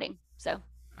get funding. So,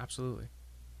 Absolutely.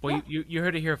 Well, yeah, you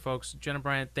heard it here, folks. Jenna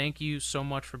Bryant, thank you so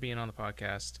much for being on the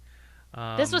podcast.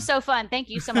 this was Um, so fun. Thank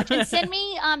you so much. And send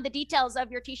me the details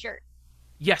of your t-shirt.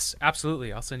 yes,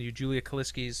 absolutely. I'll send you Julia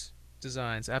Kaliski's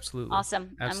designs. Absolutely.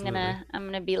 Awesome. I'm Absolutely. gonna I'm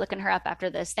gonna be looking her up after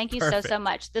this. Thank you so Perfect.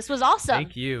 much. This was awesome.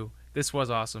 Thank you. This was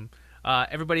awesome.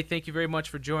 Everybody, thank you very much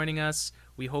for joining us.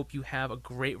 We hope you have a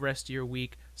great rest of your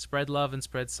week. Spread love and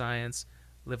spread science.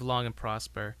 Live long and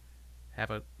prosper.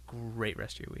 Have a great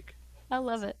rest of your week. I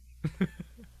love it.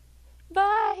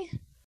 Bye.